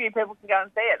 hopefully a few people can go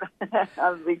and see it.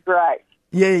 That would be great.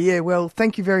 Yeah. Well,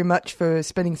 thank you very much for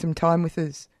spending some time with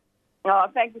us. Oh,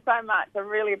 thank you so much. I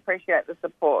really appreciate the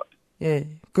support. Yeah,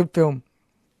 good film.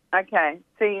 Okay,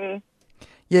 see you.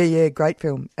 Yeah, great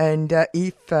film. And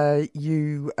if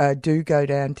you do go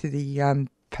down to the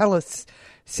Palace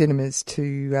Cinemas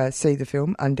to see the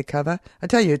film Undercover, I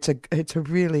tell you, it's a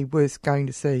really worth going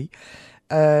to see.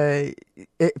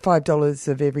 $5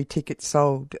 of every ticket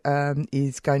sold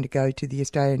is going to go to the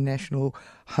Australian National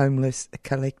Homeless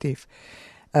Collective.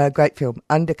 Great film,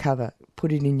 Undercover.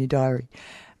 Put it in your diary.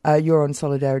 You're on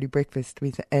Solidarity Breakfast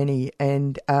with Annie,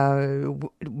 and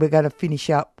we're going to finish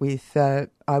up with, I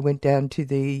went down to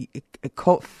the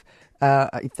COF,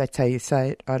 if that's how you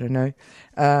say it, I don't know,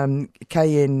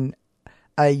 KNAUF,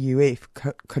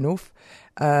 Knauf,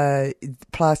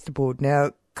 plasterboard.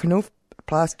 Now, Knauf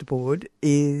plasterboard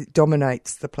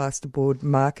dominates the plasterboard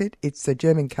market. It's a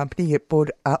German company. It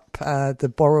bought up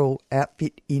the Boral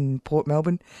outfit in Port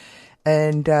Melbourne.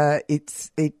 And it,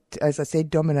 as I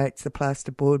said, dominates the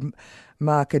plasterboard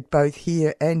market both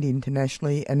here and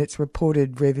internationally. And its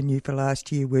reported revenue for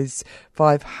last year was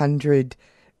 $500+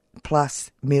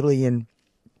 million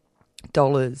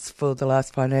for the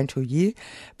last financial year.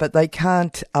 But they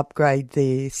can't upgrade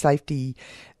their safety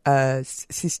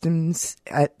systems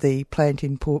at the plant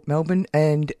in Port Melbourne,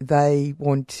 and they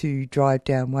want to drive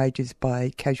down wages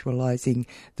by casualising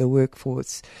the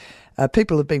workforce.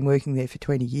 People have been working there for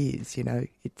 20 years, you know.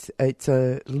 It's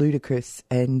a ludicrous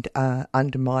and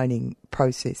undermining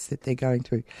process that they're going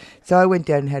through. So I went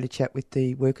down and had a chat with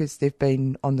the workers. They've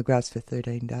been on the grass for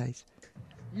 13 days.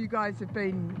 You guys have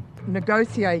been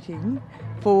negotiating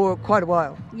for quite a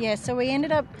while. Yeah, so we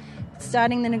ended up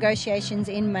starting the negotiations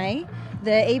in May.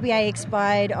 The EBA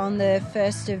expired on the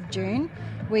 1st of June.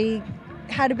 We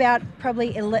had about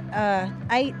probably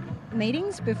 8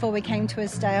 meetings before we came to a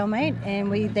stalemate,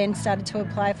 and we then started to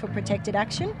apply for protected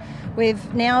action.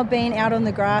 We've now been out on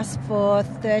the grass for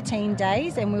 13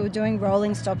 days, and we were doing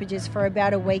rolling stoppages for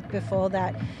about a week before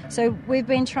that. So we've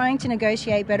been trying to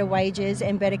negotiate better wages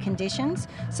and better conditions.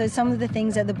 So some of the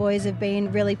things that the boys have been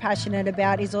really passionate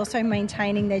about is also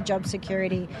maintaining their job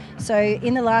security. So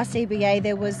in the last EBA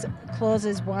there was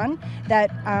clauses 1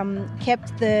 that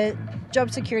kept the job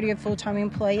security of full-time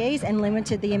employees and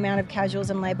limited the amount of casuals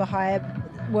and labour hire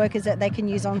workers that they can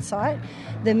use on site.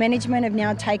 The management have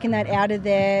now taken that out of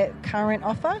their current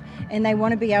offer, and they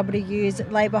want to be able to use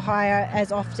labour hire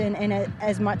as often and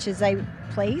as much as they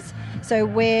please. So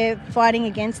we're fighting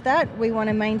against that. We want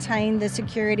to maintain the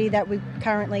security that we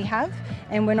currently have,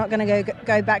 and we're not going to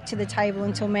go back to the table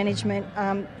until management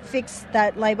fix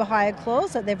that labour hire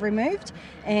clause that they've removed,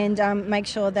 and make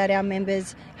sure that our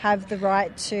members have the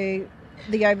right to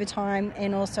the overtime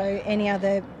and also any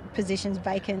other positions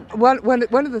vacant. One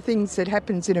of the things that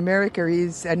happens in America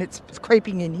is, and it's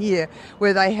creeping in here,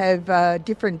 where they have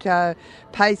different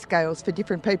pay scales for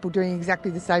different people doing exactly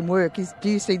the same work. Do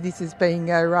you see this as being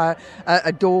a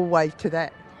doorway to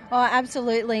that? Oh,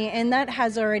 absolutely, and that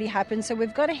has already happened. So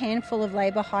we've got a handful of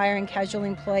labour hire and casual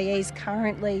employees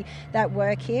currently that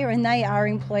work here, and they are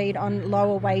employed on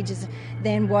lower wages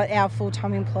than what our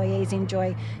full-time employees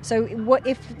enjoy. So what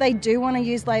if they do want to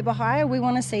use labour hire, we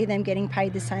want to see them getting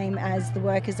paid the same as the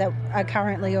workers that are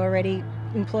currently already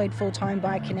employed full-time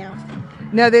by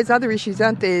Knauf. Now, there's other issues,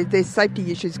 aren't there? There's safety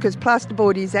issues, because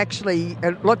plasterboard is actually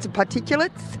lots of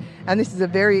particulates, and this is a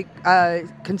very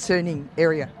concerning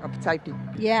area of safety.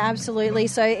 Yeah, absolutely.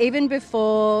 So even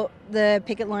before the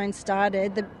picket line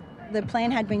started, the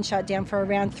plant had been shut down for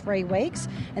around 3 weeks,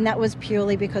 and that was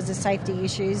purely because of safety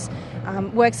issues.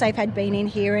 WorkSafe had been in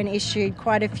here and issued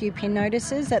quite a few PIN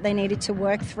notices that they needed to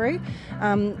work through.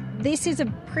 This is a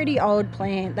pretty old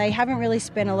plant. They haven't really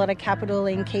spent a lot of capital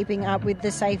in keeping up with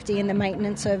the safety and the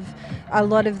maintenance of a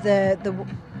lot of the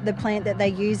plant that they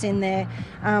use in there.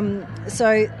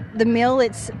 So the mill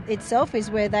itself is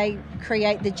where they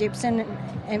create the gypsum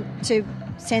and to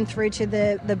send through to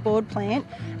the board plant.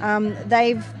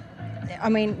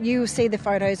 You see the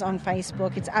photos on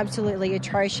Facebook. It's absolutely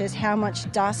atrocious how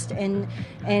much dust and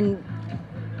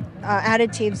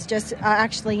additives just are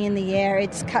actually in the air.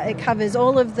 It covers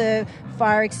all of the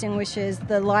fire extinguishers,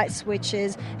 the light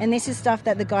switches, and this is stuff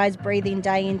that the guys breathe in,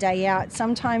 day out.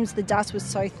 Sometimes the dust was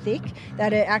so thick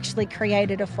that it actually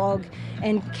created a fog,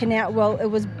 and it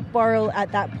was Boral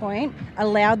at that point,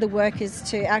 allowed the workers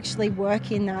to actually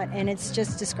work in that, and it's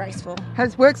just disgraceful.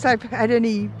 Has WorkSafe had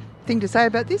anything to say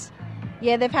about this?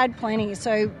 Yeah, they've had plenty.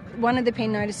 So one of the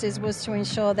PIN notices was to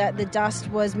ensure that the dust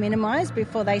was minimised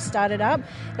before they started up.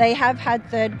 They have had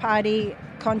third-party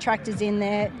contractors in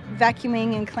there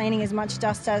vacuuming and cleaning as much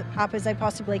dust up as they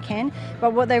possibly can.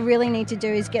 But what they really need to do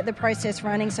is get the process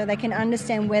running so they can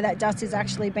understand where that dust is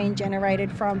actually being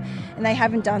generated from. And they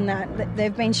haven't done that.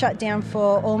 They've been shut down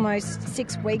for almost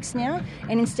 6 weeks now.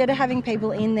 And instead of having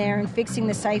people in there and fixing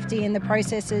the safety and the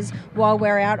processes while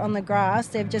we're out on the grass,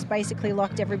 they've just basically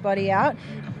locked everybody out.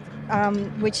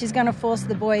 Which is going to force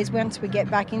the boys, once we get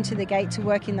back into the gate, to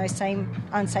work in those same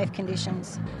unsafe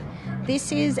conditions.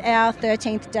 This is our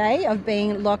 13th day of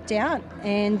being locked out,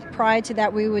 and prior to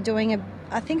that we were doing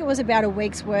I think it was about a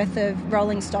week's worth of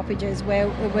rolling stoppages where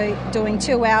we were doing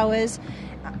 2 hours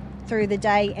through the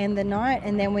day and the night,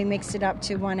 and then we mixed it up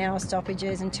to 1 hour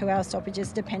stoppages and 2 hour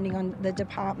stoppages depending on the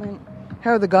department.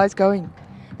 How are the guys going?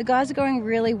 The guys are going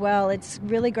really well. It's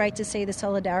really great to see the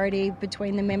solidarity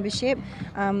between the membership.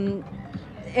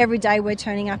 Every day we're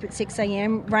turning up at 6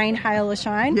 a.m, rain, hail or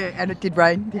shine. Yeah, and it did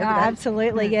rain the other day.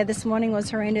 Absolutely, yeah, this morning was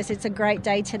horrendous. It's a great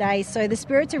day today. So the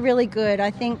spirits are really good.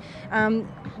 I think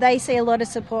they see a lot of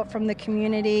support from the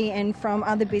community and from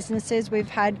other businesses. We've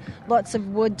had lots of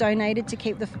wood donated to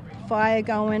keep the fire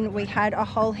going. We had a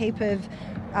whole heap of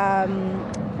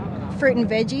fruit and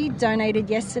veggie donated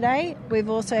yesterday. We've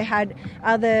also had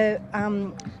other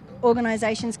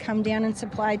organisations come down and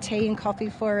supply tea and coffee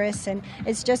for us, and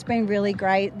it's just been really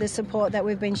great, the support that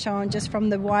we've been shown just from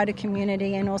the wider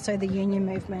community and also the union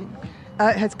movement.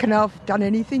 Has CNALF done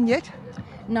anything yet?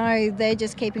 No, they're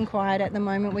just keeping quiet at the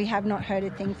moment. We have not heard a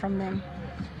thing from them.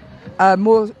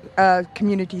 More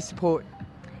community support?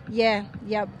 Yeah,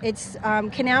 yep. It's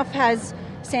CNALF has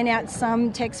sent out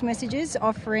some text messages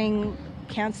offering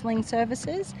counselling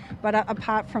services, but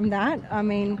apart from that, I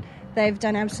mean, they've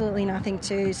done absolutely nothing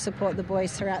to support the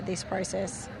boys throughout this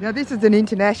process. Now, this is an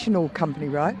international company,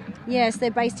 right? Yes,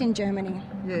 they're based in Germany.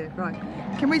 Yeah, right.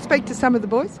 Can we speak to some of the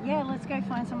boys? Yeah, let's go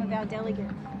find some of our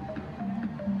delegates.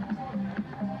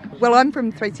 Well, I'm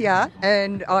from 3CR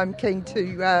and I'm keen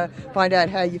to find out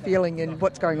how you're feeling and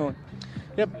what's going on.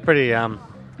 Yep, pretty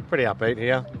upbeat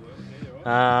here.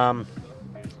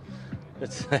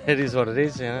 It is what it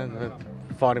is, you know, we're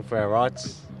fighting for our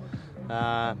rights.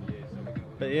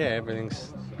 But yeah,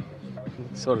 everything's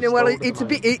sort of. Yeah, well, stalled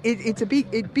it's a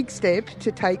big step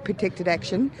to take protected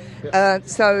action. Yep.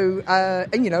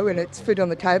 And you know, and it's food on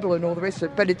the table and all the rest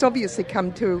of it. But it's obviously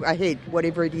come to a head,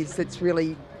 whatever it is that's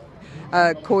really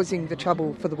causing the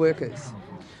trouble for the workers.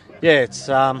 Yeah, it's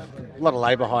a lot of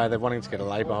labour hire. They're wanting to get a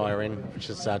labour hire in, which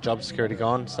is job security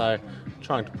gone. So,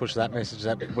 trying to push that message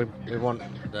that we want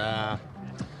a.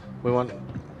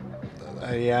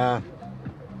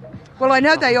 Well, I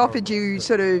know they offered you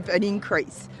sort of an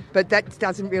increase, but that's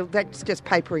just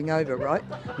papering over, right?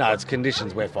 No, it's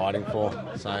conditions we're fighting for.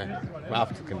 So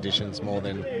after conditions more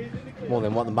than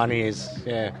what the money is.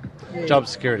 Yeah. Job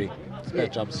security. It's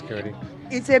about job security.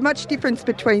 Is there much difference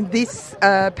between this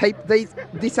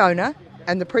owner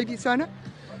and the previous owner?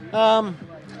 We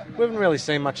haven't really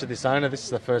seen much of this owner. This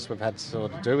is the first we've had to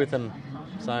sort of do with them.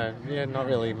 So yeah, not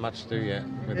really much to do yet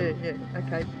with them. Yeah,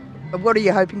 okay. But what are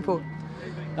you hoping for?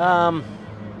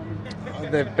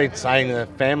 They've been saying the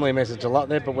family message a lot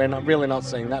there, but we're not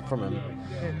seeing that from them.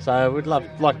 So we'd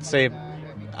like to see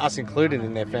us included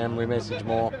in their family message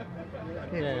more.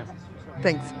 Yeah.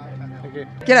 Thanks. Thank you.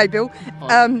 G'day, Bill.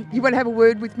 You want to have a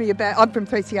word with me about? I'm from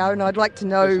 3CR, and I'd like to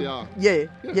know. 3CR?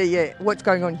 Yeah. What's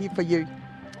going on here for you?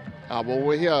 Well,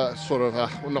 we're here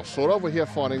we're here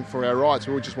fighting for our rights.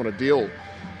 We just want a deal.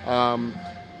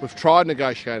 We've tried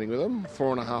negotiating with them,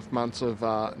 4.5 months of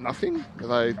nothing.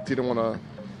 They didn't want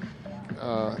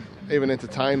to even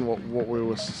entertain what we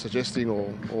were suggesting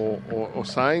or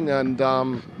saying, and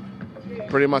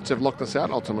pretty much have locked us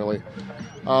out ultimately.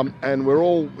 And we're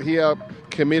all here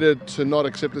committed to not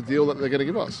accept the deal that they're going to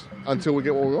give us until we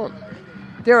get what we want.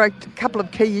 There are a couple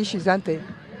of key issues, aren't there?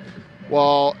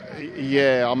 Well,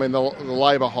 yeah, I mean, the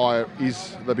labour hire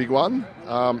is the big one.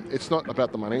 It's not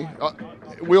about the money.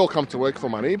 We all come to work for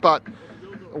money, but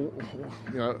you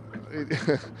know,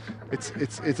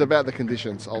 it's about the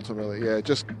conditions ultimately. Yeah,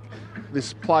 just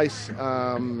this place.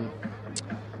 People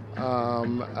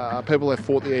have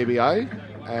fought the EBA,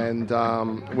 and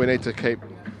we need to keep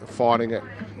fighting it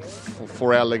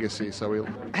for our legacy. So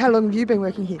How long have you been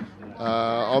working here?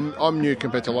 I'm new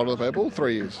compared to a lot of the people.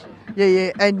 3 years.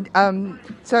 Yeah, and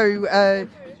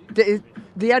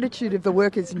the attitude of the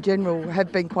workers in general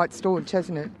have been quite staunch,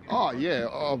 hasn't it? Oh yeah,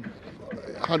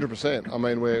 100%. I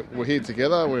mean, we're here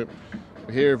together. We're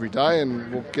here every day,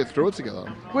 and we'll get through it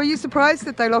together. Were you surprised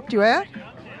that they locked you out?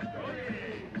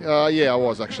 Yeah, I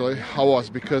was actually. I was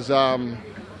because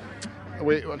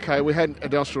we had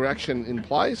industrial action in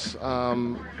place,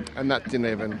 and that didn't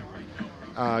even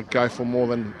go for more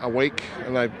than a week,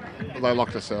 and they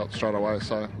locked us out straight away.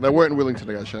 So they weren't willing to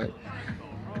negotiate.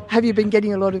 Have you been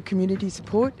getting a lot of community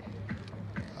support?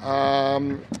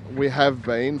 We have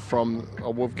been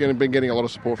we've been getting a lot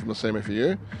of support from the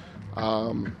CMFU,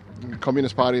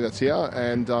 Communist Party that's here,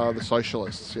 and the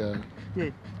Socialists. Yeah.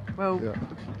 Yeah. Well,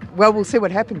 we'll see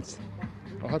what happens.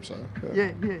 I hope so.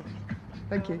 Yeah.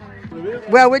 Thank you.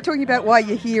 Well, we're talking about why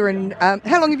you're here, and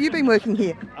how long have you been working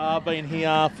here? I've been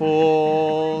here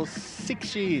for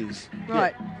 6 years.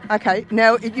 Right. Okay.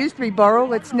 Now, it used to be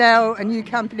Boral. It's now a new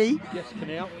company. Yes,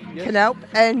 Canal. Yes. Canal.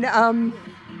 And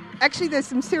actually, there's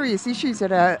some serious issues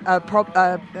that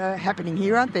are happening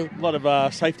here, aren't there? A lot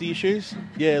of safety issues.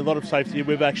 Yeah, a lot of safety.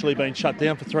 We've actually been shut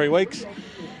down for 3 weeks.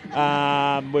 We've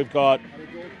got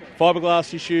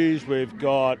fiberglass issues. We've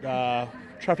got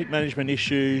traffic management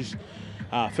issues.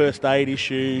 First aid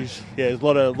issues. Yeah, there's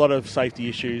a lot of safety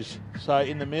issues. So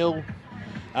in the mill,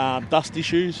 dust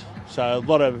issues. So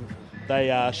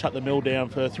they shut the mill down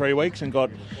for 3 weeks and got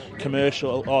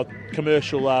commercial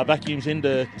vacuums in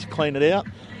to clean it out.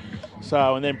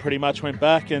 So and then pretty much went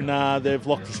back and they've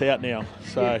locked us out now.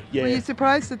 So yeah. Were you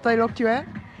surprised that they locked you out?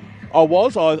 I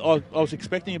was. I was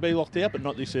expecting to be locked out, but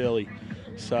not this early.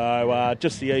 So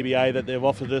just the EBA that they've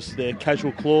offered us their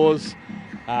casual clause.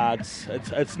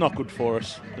 It's not good for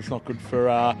us. It's not good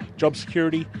for job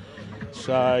security.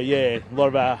 So yeah, a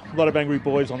lot of angry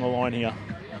boys on the line here.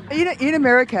 In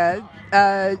America,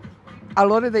 a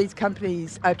lot of these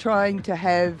companies are trying to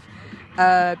have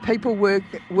people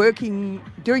working,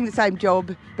 doing the same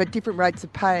job but different rates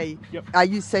of pay. Yep. Are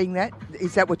you seeing that?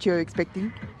 Is that what you're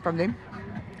expecting from them?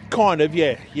 Kind of,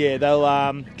 yeah.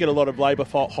 They'll get a lot of labour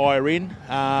hire in.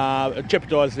 It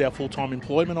jeopardises our full-time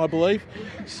employment, I believe.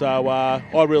 So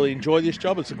I really enjoy this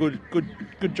job. It's a good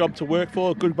job to work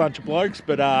for. A good bunch of blokes,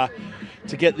 but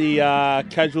to get the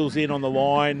casuals in on the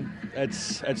line,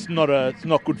 it's not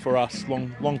good for us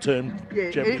long term.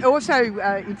 Yeah.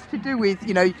 It's to do with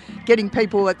getting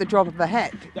people at the drop of a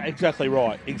hat. Exactly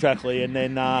right. Exactly, and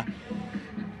then.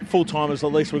 Full-timers,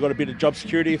 at least we've got a bit of job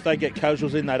security. If they get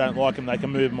casuals in, they don't like them, they can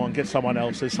move them on, get someone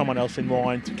else. There's someone else in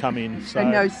line to come in. So and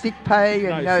no sick pay.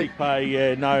 No sick pay,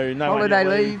 yeah, no holiday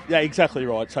leave. Yeah, exactly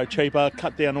right. So cheaper,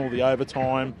 cut down all the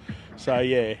overtime. So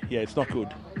yeah, it's not good.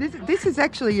 This is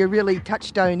actually a really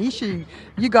touchstone issue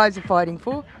you guys are fighting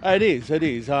for. It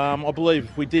is. I believe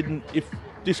if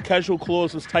this casual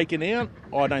clause was taken out,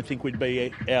 I don't think we'd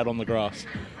be out on the grass.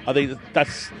 I think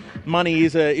money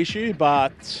is an issue,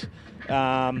 but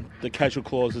the casual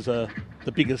clause is the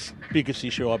biggest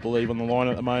issue, I believe, on the line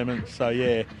at the moment. So,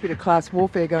 yeah. Bit of class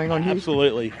warfare going on here.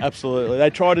 Absolutely. They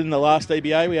tried it in the last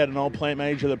EBA. We had an old plant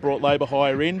manager that brought labour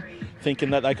hire in,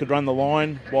 thinking that they could run the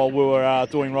line while we were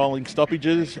doing rolling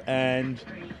stoppages, and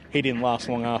he didn't last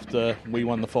long after we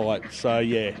won the fight. So,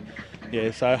 yeah.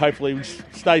 So hopefully we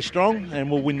stay strong and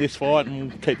we'll win this fight and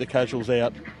we'll keep the casuals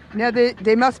out. Now,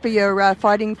 there must be a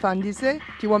fighting fund, is there? Do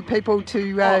you want people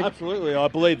to... Absolutely. I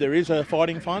believe there is a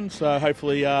fighting fund, so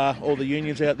hopefully all the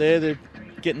unions out there, they're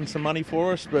getting some money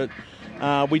for us, but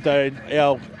we don't.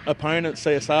 Our opponent,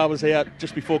 CSR, was out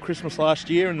just before Christmas last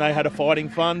year and they had a fighting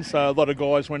fund, so a lot of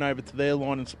guys went over to their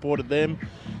line and supported them,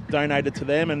 donated to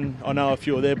them, and I know a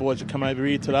few of their boys have come over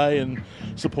here today and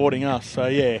supporting us, so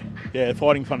yeah, the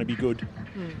fighting fund would be good.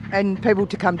 And people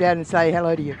to come down and say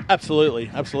hello to you. Absolutely.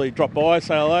 Drop by,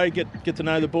 say hello, get to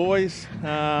know the boys.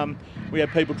 We had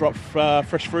people drop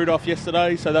fresh fruit off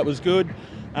yesterday, so that was good.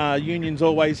 Union's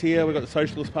always here. We've got the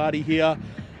Socialist Party here.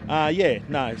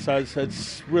 So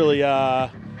it's really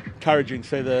encouraging to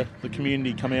see the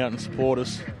community come out and support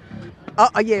us.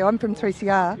 I'm from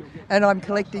 3CR and I'm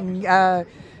collecting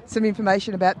some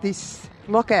information about this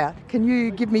lockout. Can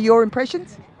you give me your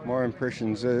impressions? My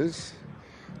impressions is...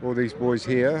 all these boys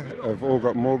here have all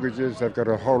got mortgages, they've got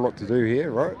a whole lot to do here,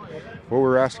 right? Well,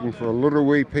 we're asking for a little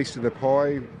wee piece of the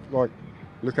pie, like,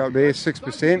 look up there,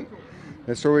 6%.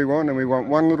 That's all we want, and we want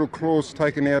one little clause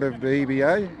taken out of the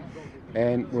EBA,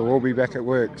 and we'll all be back at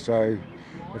work. So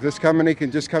if this company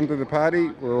can just come to the party,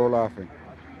 we're all laughing.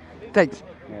 Thanks.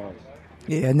 Nice.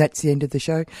 Yeah, and that's the end of the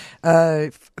show.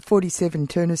 47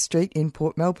 Turner Street in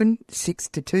Port Melbourne, 6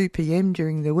 to 2 p.m.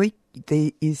 during the week.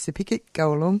 There is the picket,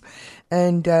 go along.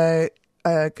 And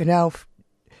Canal,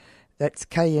 that's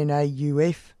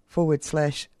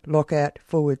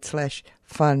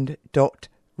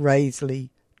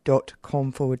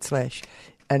knauf/lockout/fund.raisley.com/.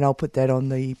 And I'll put that on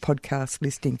the podcast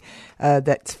listing.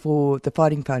 That's for the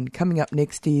Fighting Fund. Coming up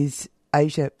next is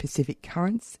Asia Pacific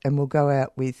Currents, and we'll go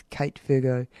out with Kate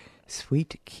Virgo,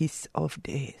 Sweet Kiss of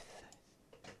Death.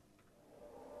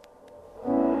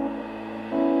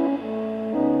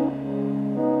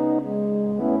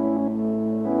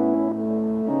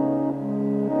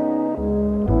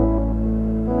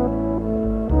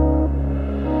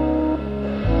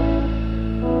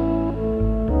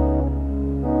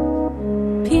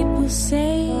 People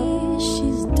say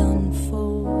she's done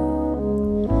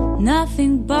for,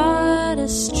 nothing but a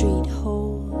street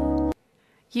whore.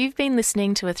 You've been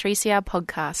listening to a 3CR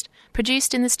podcast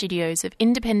produced in the studios of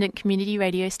independent community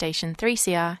radio station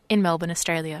 3CR in Melbourne,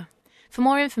 Australia. For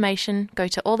more information, go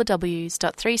to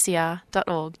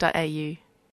allthews.3cr.org.au.